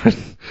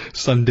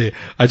Sunday.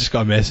 I just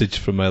got a message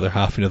from my other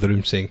half in the other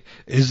room saying,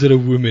 "Is there a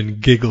woman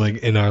giggling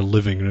in our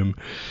living room?"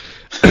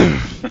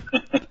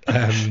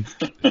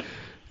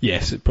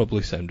 Yes, it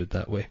probably sounded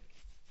that way.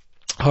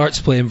 Hearts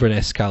play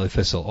Inverness Caley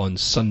Thistle on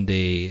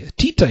Sunday,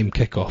 tea time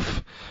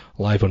kickoff,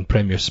 live on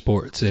Premier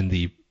Sports in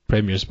the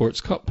Premier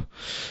Sports Cup.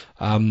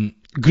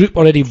 Group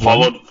already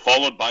won.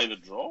 Followed by the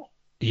draw?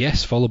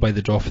 Yes, followed by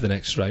the draw for the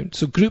next round.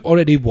 So group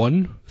already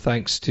won,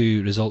 thanks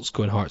to results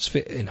going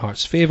in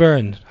Hearts' favour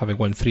and having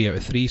won 3 out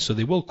of 3. So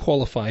they will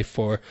qualify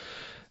for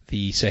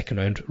the second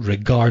round,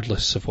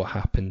 regardless of what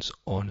happens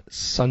on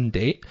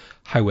Sunday.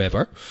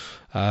 However,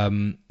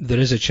 there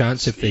is a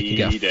chance if they can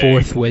get a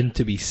fourth win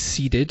to be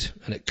seeded,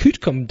 and it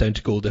could come down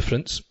to goal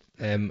difference,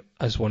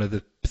 as one of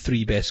the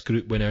 3 best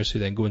group winners who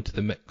then go into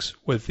the mix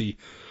with the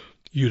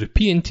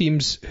European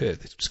teams, the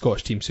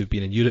Scottish teams who've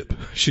been in Europe,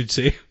 I should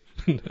say.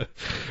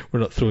 We're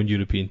not throwing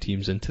European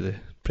teams into the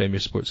Premier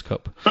Sports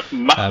Cup.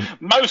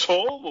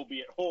 Mousehole will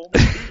be at home.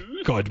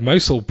 God,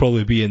 Mousehole will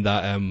probably be in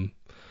that.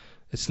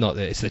 It's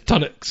the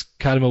Tunnocks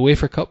Caramel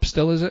Wafer Cup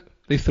still, is it?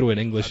 They throw in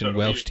English and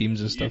Welsh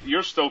teams and stuff.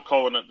 You're still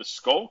calling it the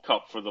Skull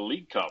Cup for the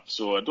League Cup,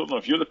 so I don't know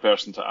if you're the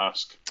person to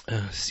ask.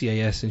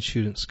 CIS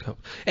Insurance Cup.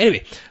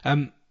 Anyway,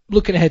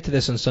 looking ahead to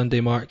this on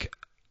Sunday, Mark,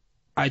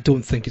 I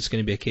don't think it's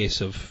going to be a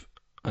case of...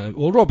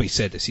 well, Robbie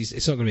said this.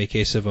 It's not going to be a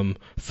case of him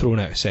throwing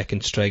out a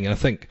second string. And I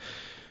think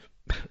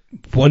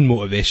one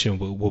motivation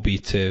will be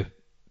to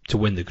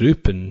win the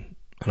group and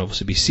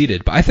obviously be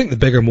seeded. But I think the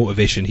bigger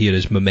motivation here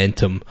is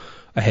momentum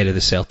ahead of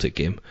the Celtic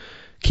game.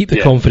 Keep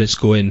the confidence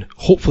going,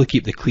 hopefully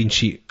keep the clean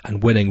sheet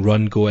and winning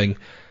run going,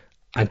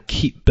 and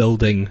keep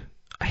building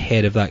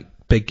ahead of that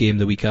big game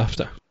the week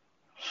after.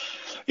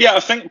 Yeah, I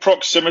think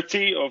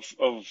proximity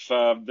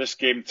of this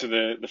game to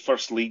the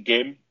first league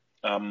game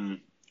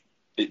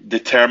it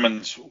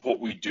determines what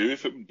we do.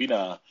 If it had been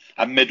a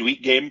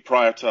midweek game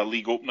prior to a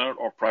league opener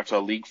or prior to a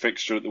league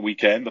fixture at the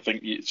weekend, I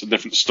think it's a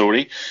different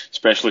story,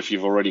 especially if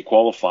you've already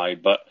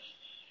qualified. But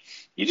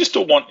you just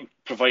don't want to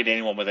provide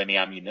anyone with any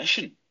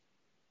ammunition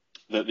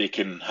that they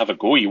can have a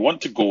go. You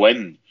want to go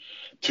in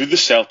to the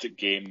Celtic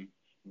game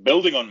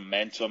building on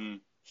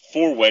momentum,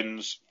 4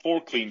 wins, 4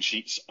 clean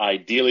sheets,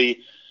 ideally.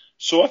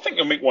 So I think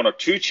he'll make 1 or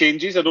 2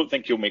 changes. I don't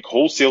think he'll make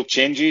wholesale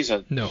changes.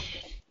 No.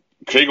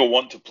 Craig will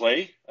want to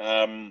play,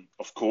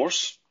 of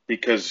course,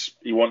 because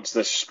he wants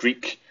this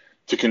streak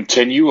to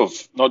continue of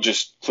not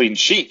just clean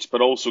sheets,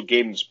 but also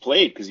games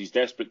played, because he's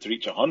desperate to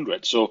reach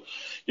 100. So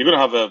you're going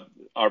to have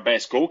our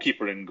best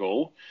goalkeeper in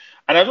goal.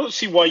 And I don't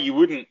see why you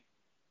wouldn't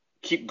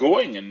keep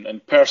going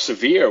and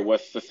persevere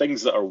with the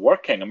things that are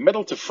working. And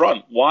middle to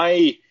front,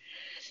 why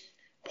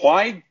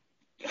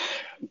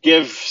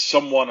give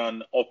someone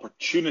an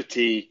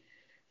opportunity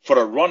for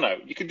a run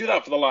out? You could do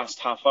that for the last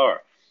half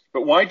hour.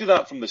 But why do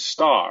that from the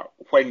start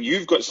when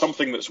you've got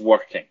something that's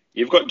working?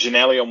 You've got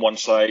Ginnelly on one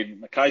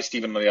side,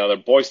 Mackay-Steven on the other,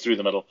 Boyce through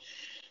the middle.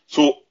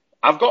 So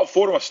I've got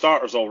 4 of my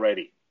starters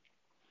already.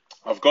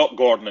 I've got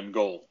Gordon in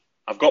goal.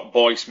 I've got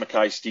Boyce,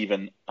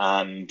 Mackay-Steven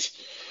and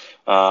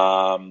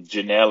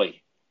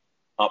Ginnelly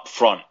up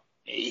front.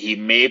 He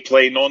may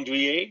play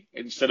Nondouillet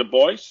instead of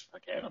Boyce.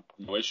 Again,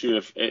 no issue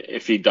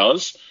if he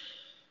does.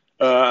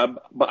 But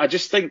I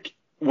just think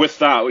with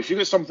that, if you've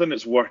got something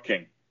that's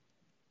working,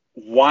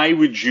 why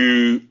would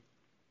you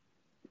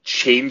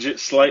change it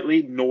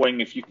slightly, knowing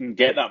if you can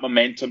get that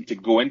momentum to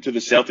go into the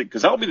Celtic?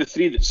 Because that'll be the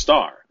 3 that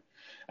start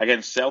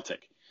against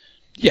Celtic.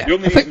 Yeah, the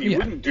only reason you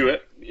wouldn't do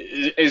it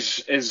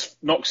is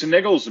knocks and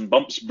niggles and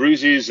bumps,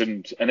 bruises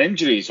and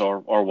injuries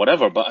or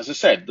whatever. But as I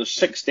said, there's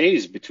 6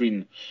 days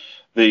between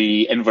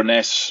the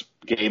Inverness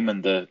game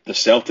and the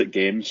Celtic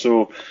game.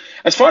 So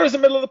as far as the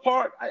middle of the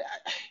park,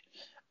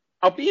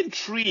 I'll be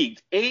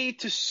intrigued,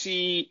 to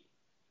see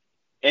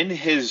in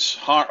his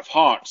heart of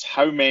hearts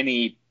how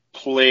many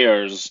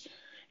players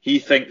he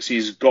thinks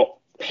he's got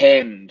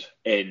penned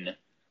in,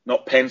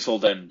 not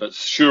penciled in, but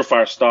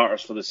surefire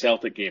starters for the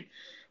Celtic game.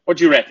 What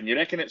do you reckon? You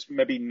reckon it's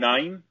maybe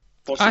 9,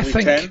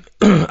 possibly 10?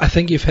 I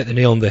think you've hit the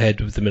nail on the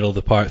head with the middle of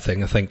the park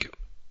thing. I think,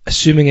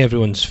 assuming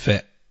everyone's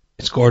fit,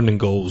 it's Gordon in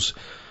goals.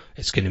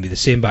 It's going to be the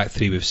same back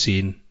 3 we've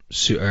seen.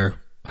 Suter,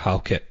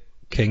 Halkett,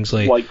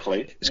 Kingsley.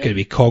 Likely. It's going to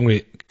be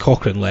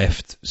Cochrane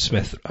left,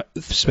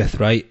 Smith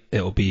right.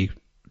 It'll be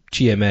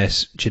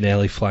GMS,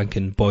 Ginnelly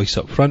flanking, Boyce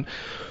up front.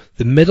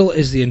 The middle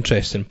is the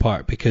interesting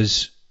part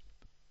because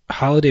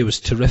Halliday was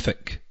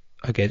terrific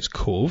against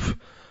Cove,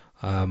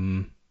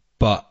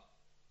 but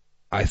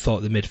I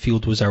thought the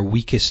midfield was our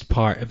weakest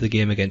part of the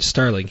game against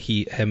Stirling.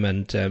 Him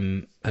and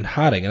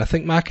Haring, and I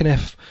think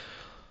McAneff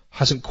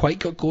hasn't quite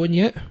got going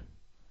yet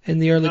in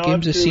the early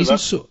games this season.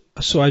 So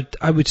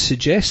I would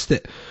suggest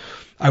that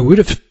I would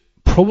have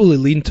probably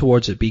leaned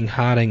towards it being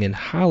Haring and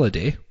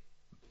Halliday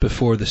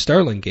before the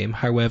Stirling game.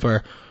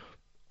 However,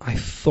 I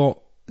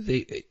thought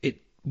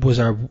it was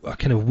a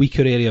kind of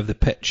weaker area of the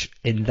pitch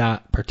in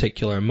that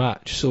particular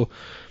match. So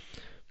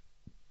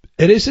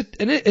it is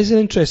an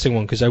interesting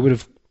one because I would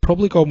have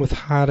probably gone with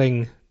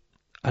Haring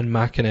and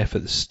McAneff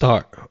at the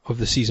start of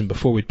the season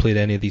before we'd played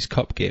any of these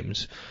cup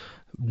games.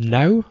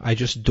 Now I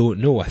just don't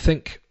know. I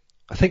think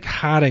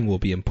Haring will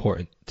be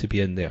important to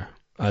be in there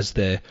as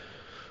the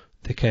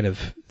kind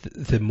of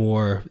the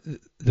more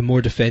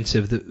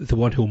defensive, the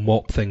one who'll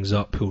mop things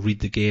up, who'll read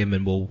the game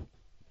and will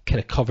kind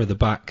of cover the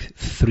back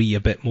three a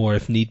bit more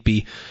if need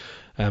be,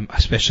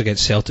 especially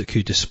against Celtic,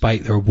 who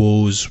despite their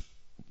woes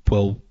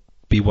will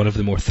be one of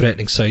the more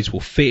threatening sides we'll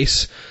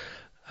face.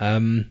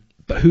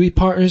 But who he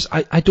partners,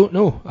 I don't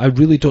know. I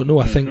really don't know.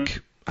 I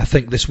think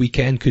this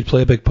weekend could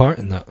play a big part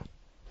in that.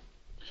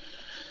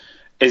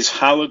 Is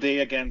Halliday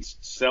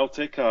against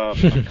Celtic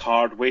a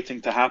card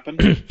waiting to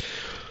happen?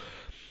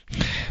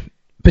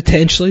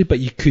 Potentially, but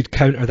you could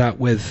counter that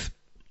with,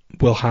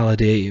 will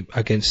Halliday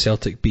against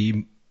Celtic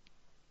be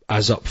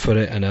as up for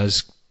it and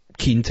as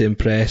keen to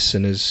impress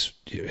and as,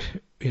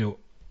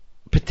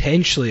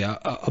 potentially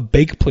a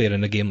big player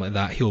in a game like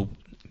that? He'll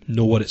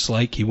know what it's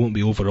like. He won't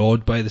be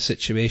overawed by the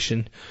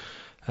situation.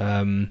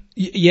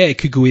 It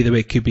could go either way.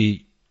 It could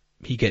be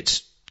he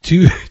gets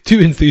too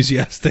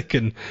enthusiastic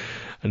and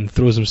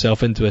throws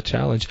himself into a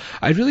challenge.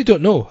 I really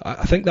don't know.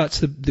 I think that's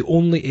the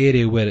only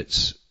area where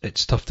it's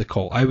tough to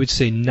call. I would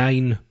say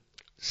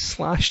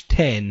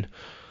 9/10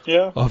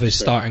 of his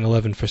starting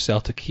 11 for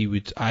Celtic.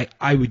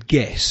 I would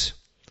guess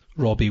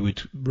Robbie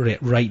would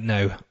right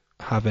now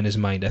have in his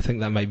mind. I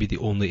think that might be the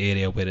only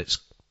area where it's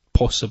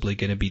possibly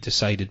going to be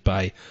decided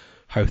by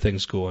how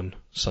things go on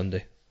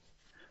Sunday.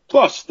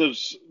 Plus,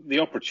 there's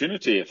the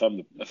opportunity. If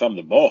I'm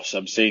the boss,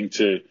 I'm saying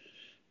to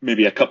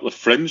maybe a couple of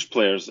fringe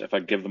players, if I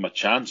give them a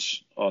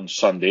chance on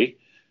Sunday,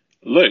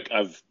 look,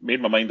 I've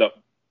made my mind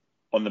up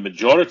on the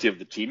majority of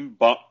the team,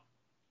 but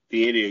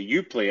the area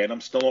you play in, I'm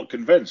still not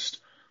convinced.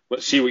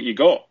 Let's see what you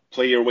got.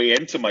 Play your way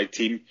into my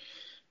team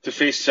to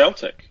face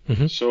Celtic.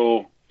 Mm-hmm.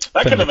 So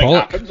that kind of thing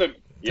happens. It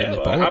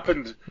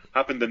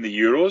happened in the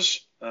Euros.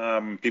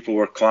 People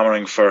were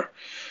clamouring for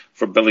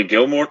Billy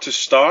Gilmour to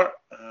start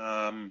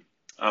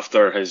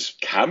after his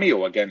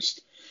cameo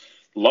against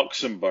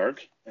Luxembourg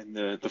in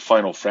the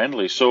final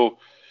friendly. So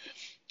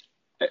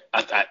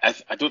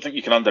I don't think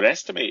you can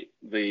underestimate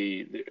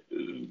the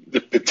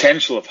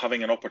potential of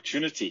having an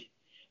opportunity,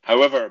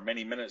 however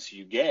many minutes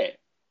you get.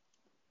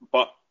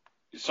 But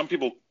some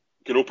people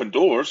can open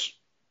doors,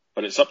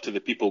 but it's up to the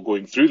people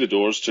going through the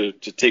doors to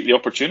take the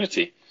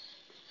opportunity.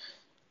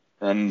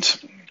 And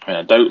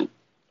I doubt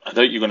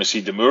you're going to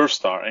see Damour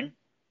starting.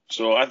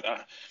 So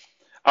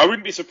I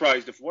wouldn't be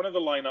surprised if one of the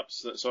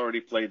lineups that's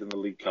already played in the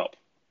League Cup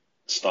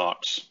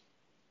starts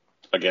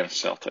against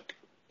Celtic.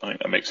 I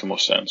think that makes the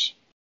most sense.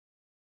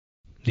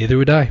 Neither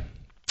would I.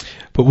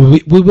 But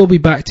we will be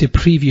back to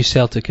preview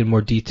Celtic in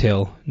more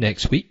detail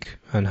next week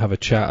and have a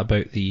chat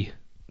about the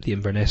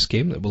Inverness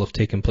game that will have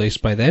taken place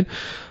by then.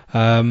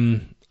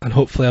 And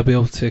hopefully I'll be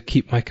able to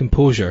keep my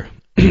composure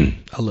a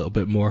little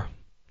bit more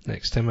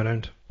next time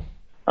around.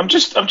 I'm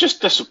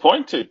just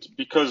disappointed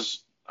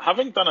because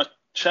having done a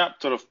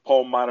chapter of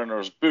Paul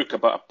Mariner's book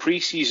about a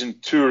pre-season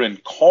tour in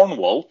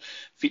Cornwall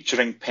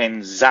featuring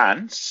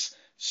Penzance,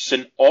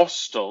 St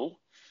Austell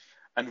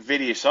and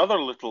various other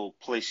little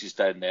places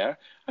down there,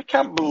 I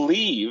can't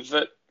believe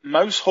that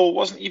Mousehole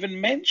wasn't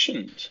even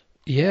mentioned.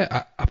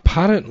 Yeah,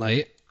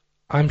 apparently,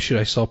 I'm sure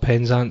I saw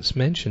Penzance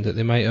mentioned that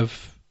they might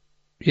have.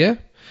 Yeah.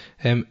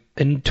 In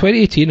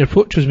 2018, a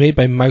report was made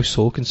by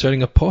Mousehole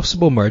concerning a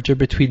possible merger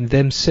between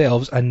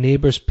themselves and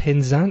neighbours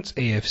Penzance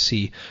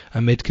AFC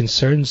amid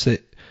concerns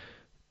that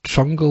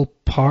Trungle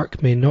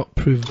Park may not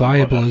prove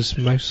viable as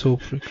Mousehole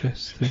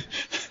progress.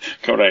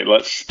 All right,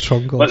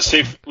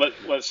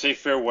 let's say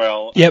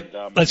farewell. Yep,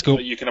 and, let's go.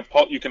 You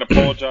can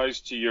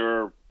apologise to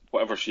your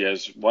whatever she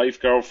is,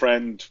 wife,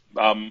 girlfriend,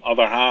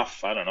 other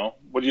half. I don't know.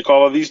 What do you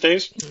call her these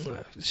days?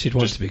 She'd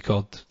want to be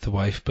called the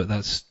wife, but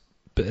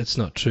it's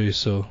not true.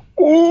 So.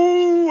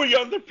 Oh, are you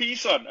under P,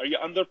 son? Are you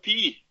under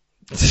P?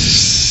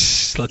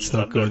 Let's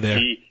not go there.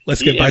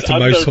 Let's get back to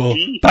Mousehole.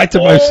 Back to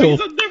Mousehole.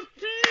 He's under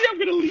P. I'm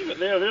going to leave it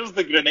there. There's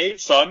the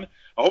grenade, son.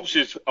 I hope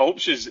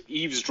she's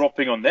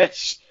eavesdropping on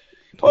this.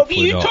 What are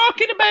you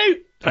talking about?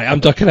 Right,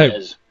 I'm ducking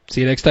out. See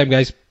you next time,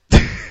 guys.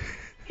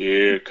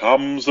 Here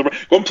comes the...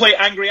 Go and play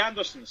Angry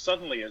Anderson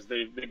suddenly as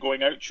the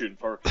going out tune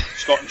for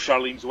Scott and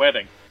Charlene's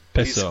wedding.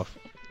 Piss off.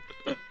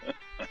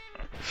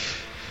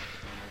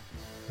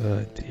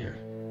 Oh dear.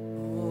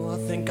 Oh, I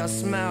think I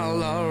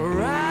smell a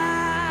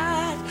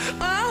rat.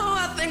 Oh,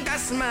 I think I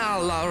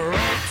smell a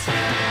rat.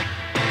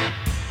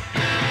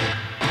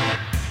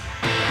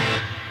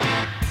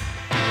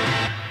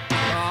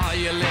 Oh,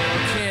 you little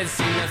kids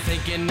seem to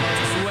think you know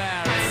just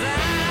where it's at.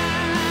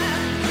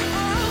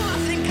 Oh, I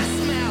think I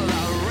smell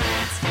a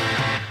rat.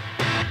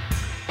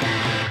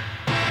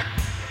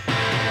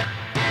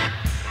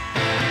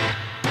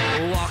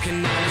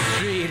 Walking down the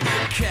street,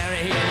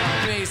 carrying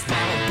a baseball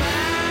bat.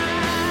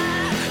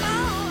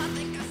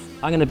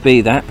 I'm going to be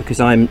that because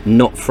I'm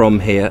not from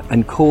here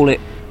and call it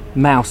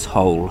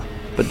Mousehole.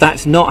 But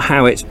that's not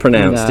how it's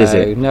pronounced, is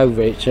it? No,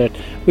 Richard.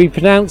 We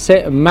pronounce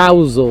it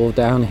Mousel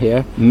down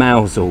here.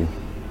 Mousel.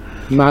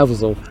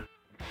 Mousel.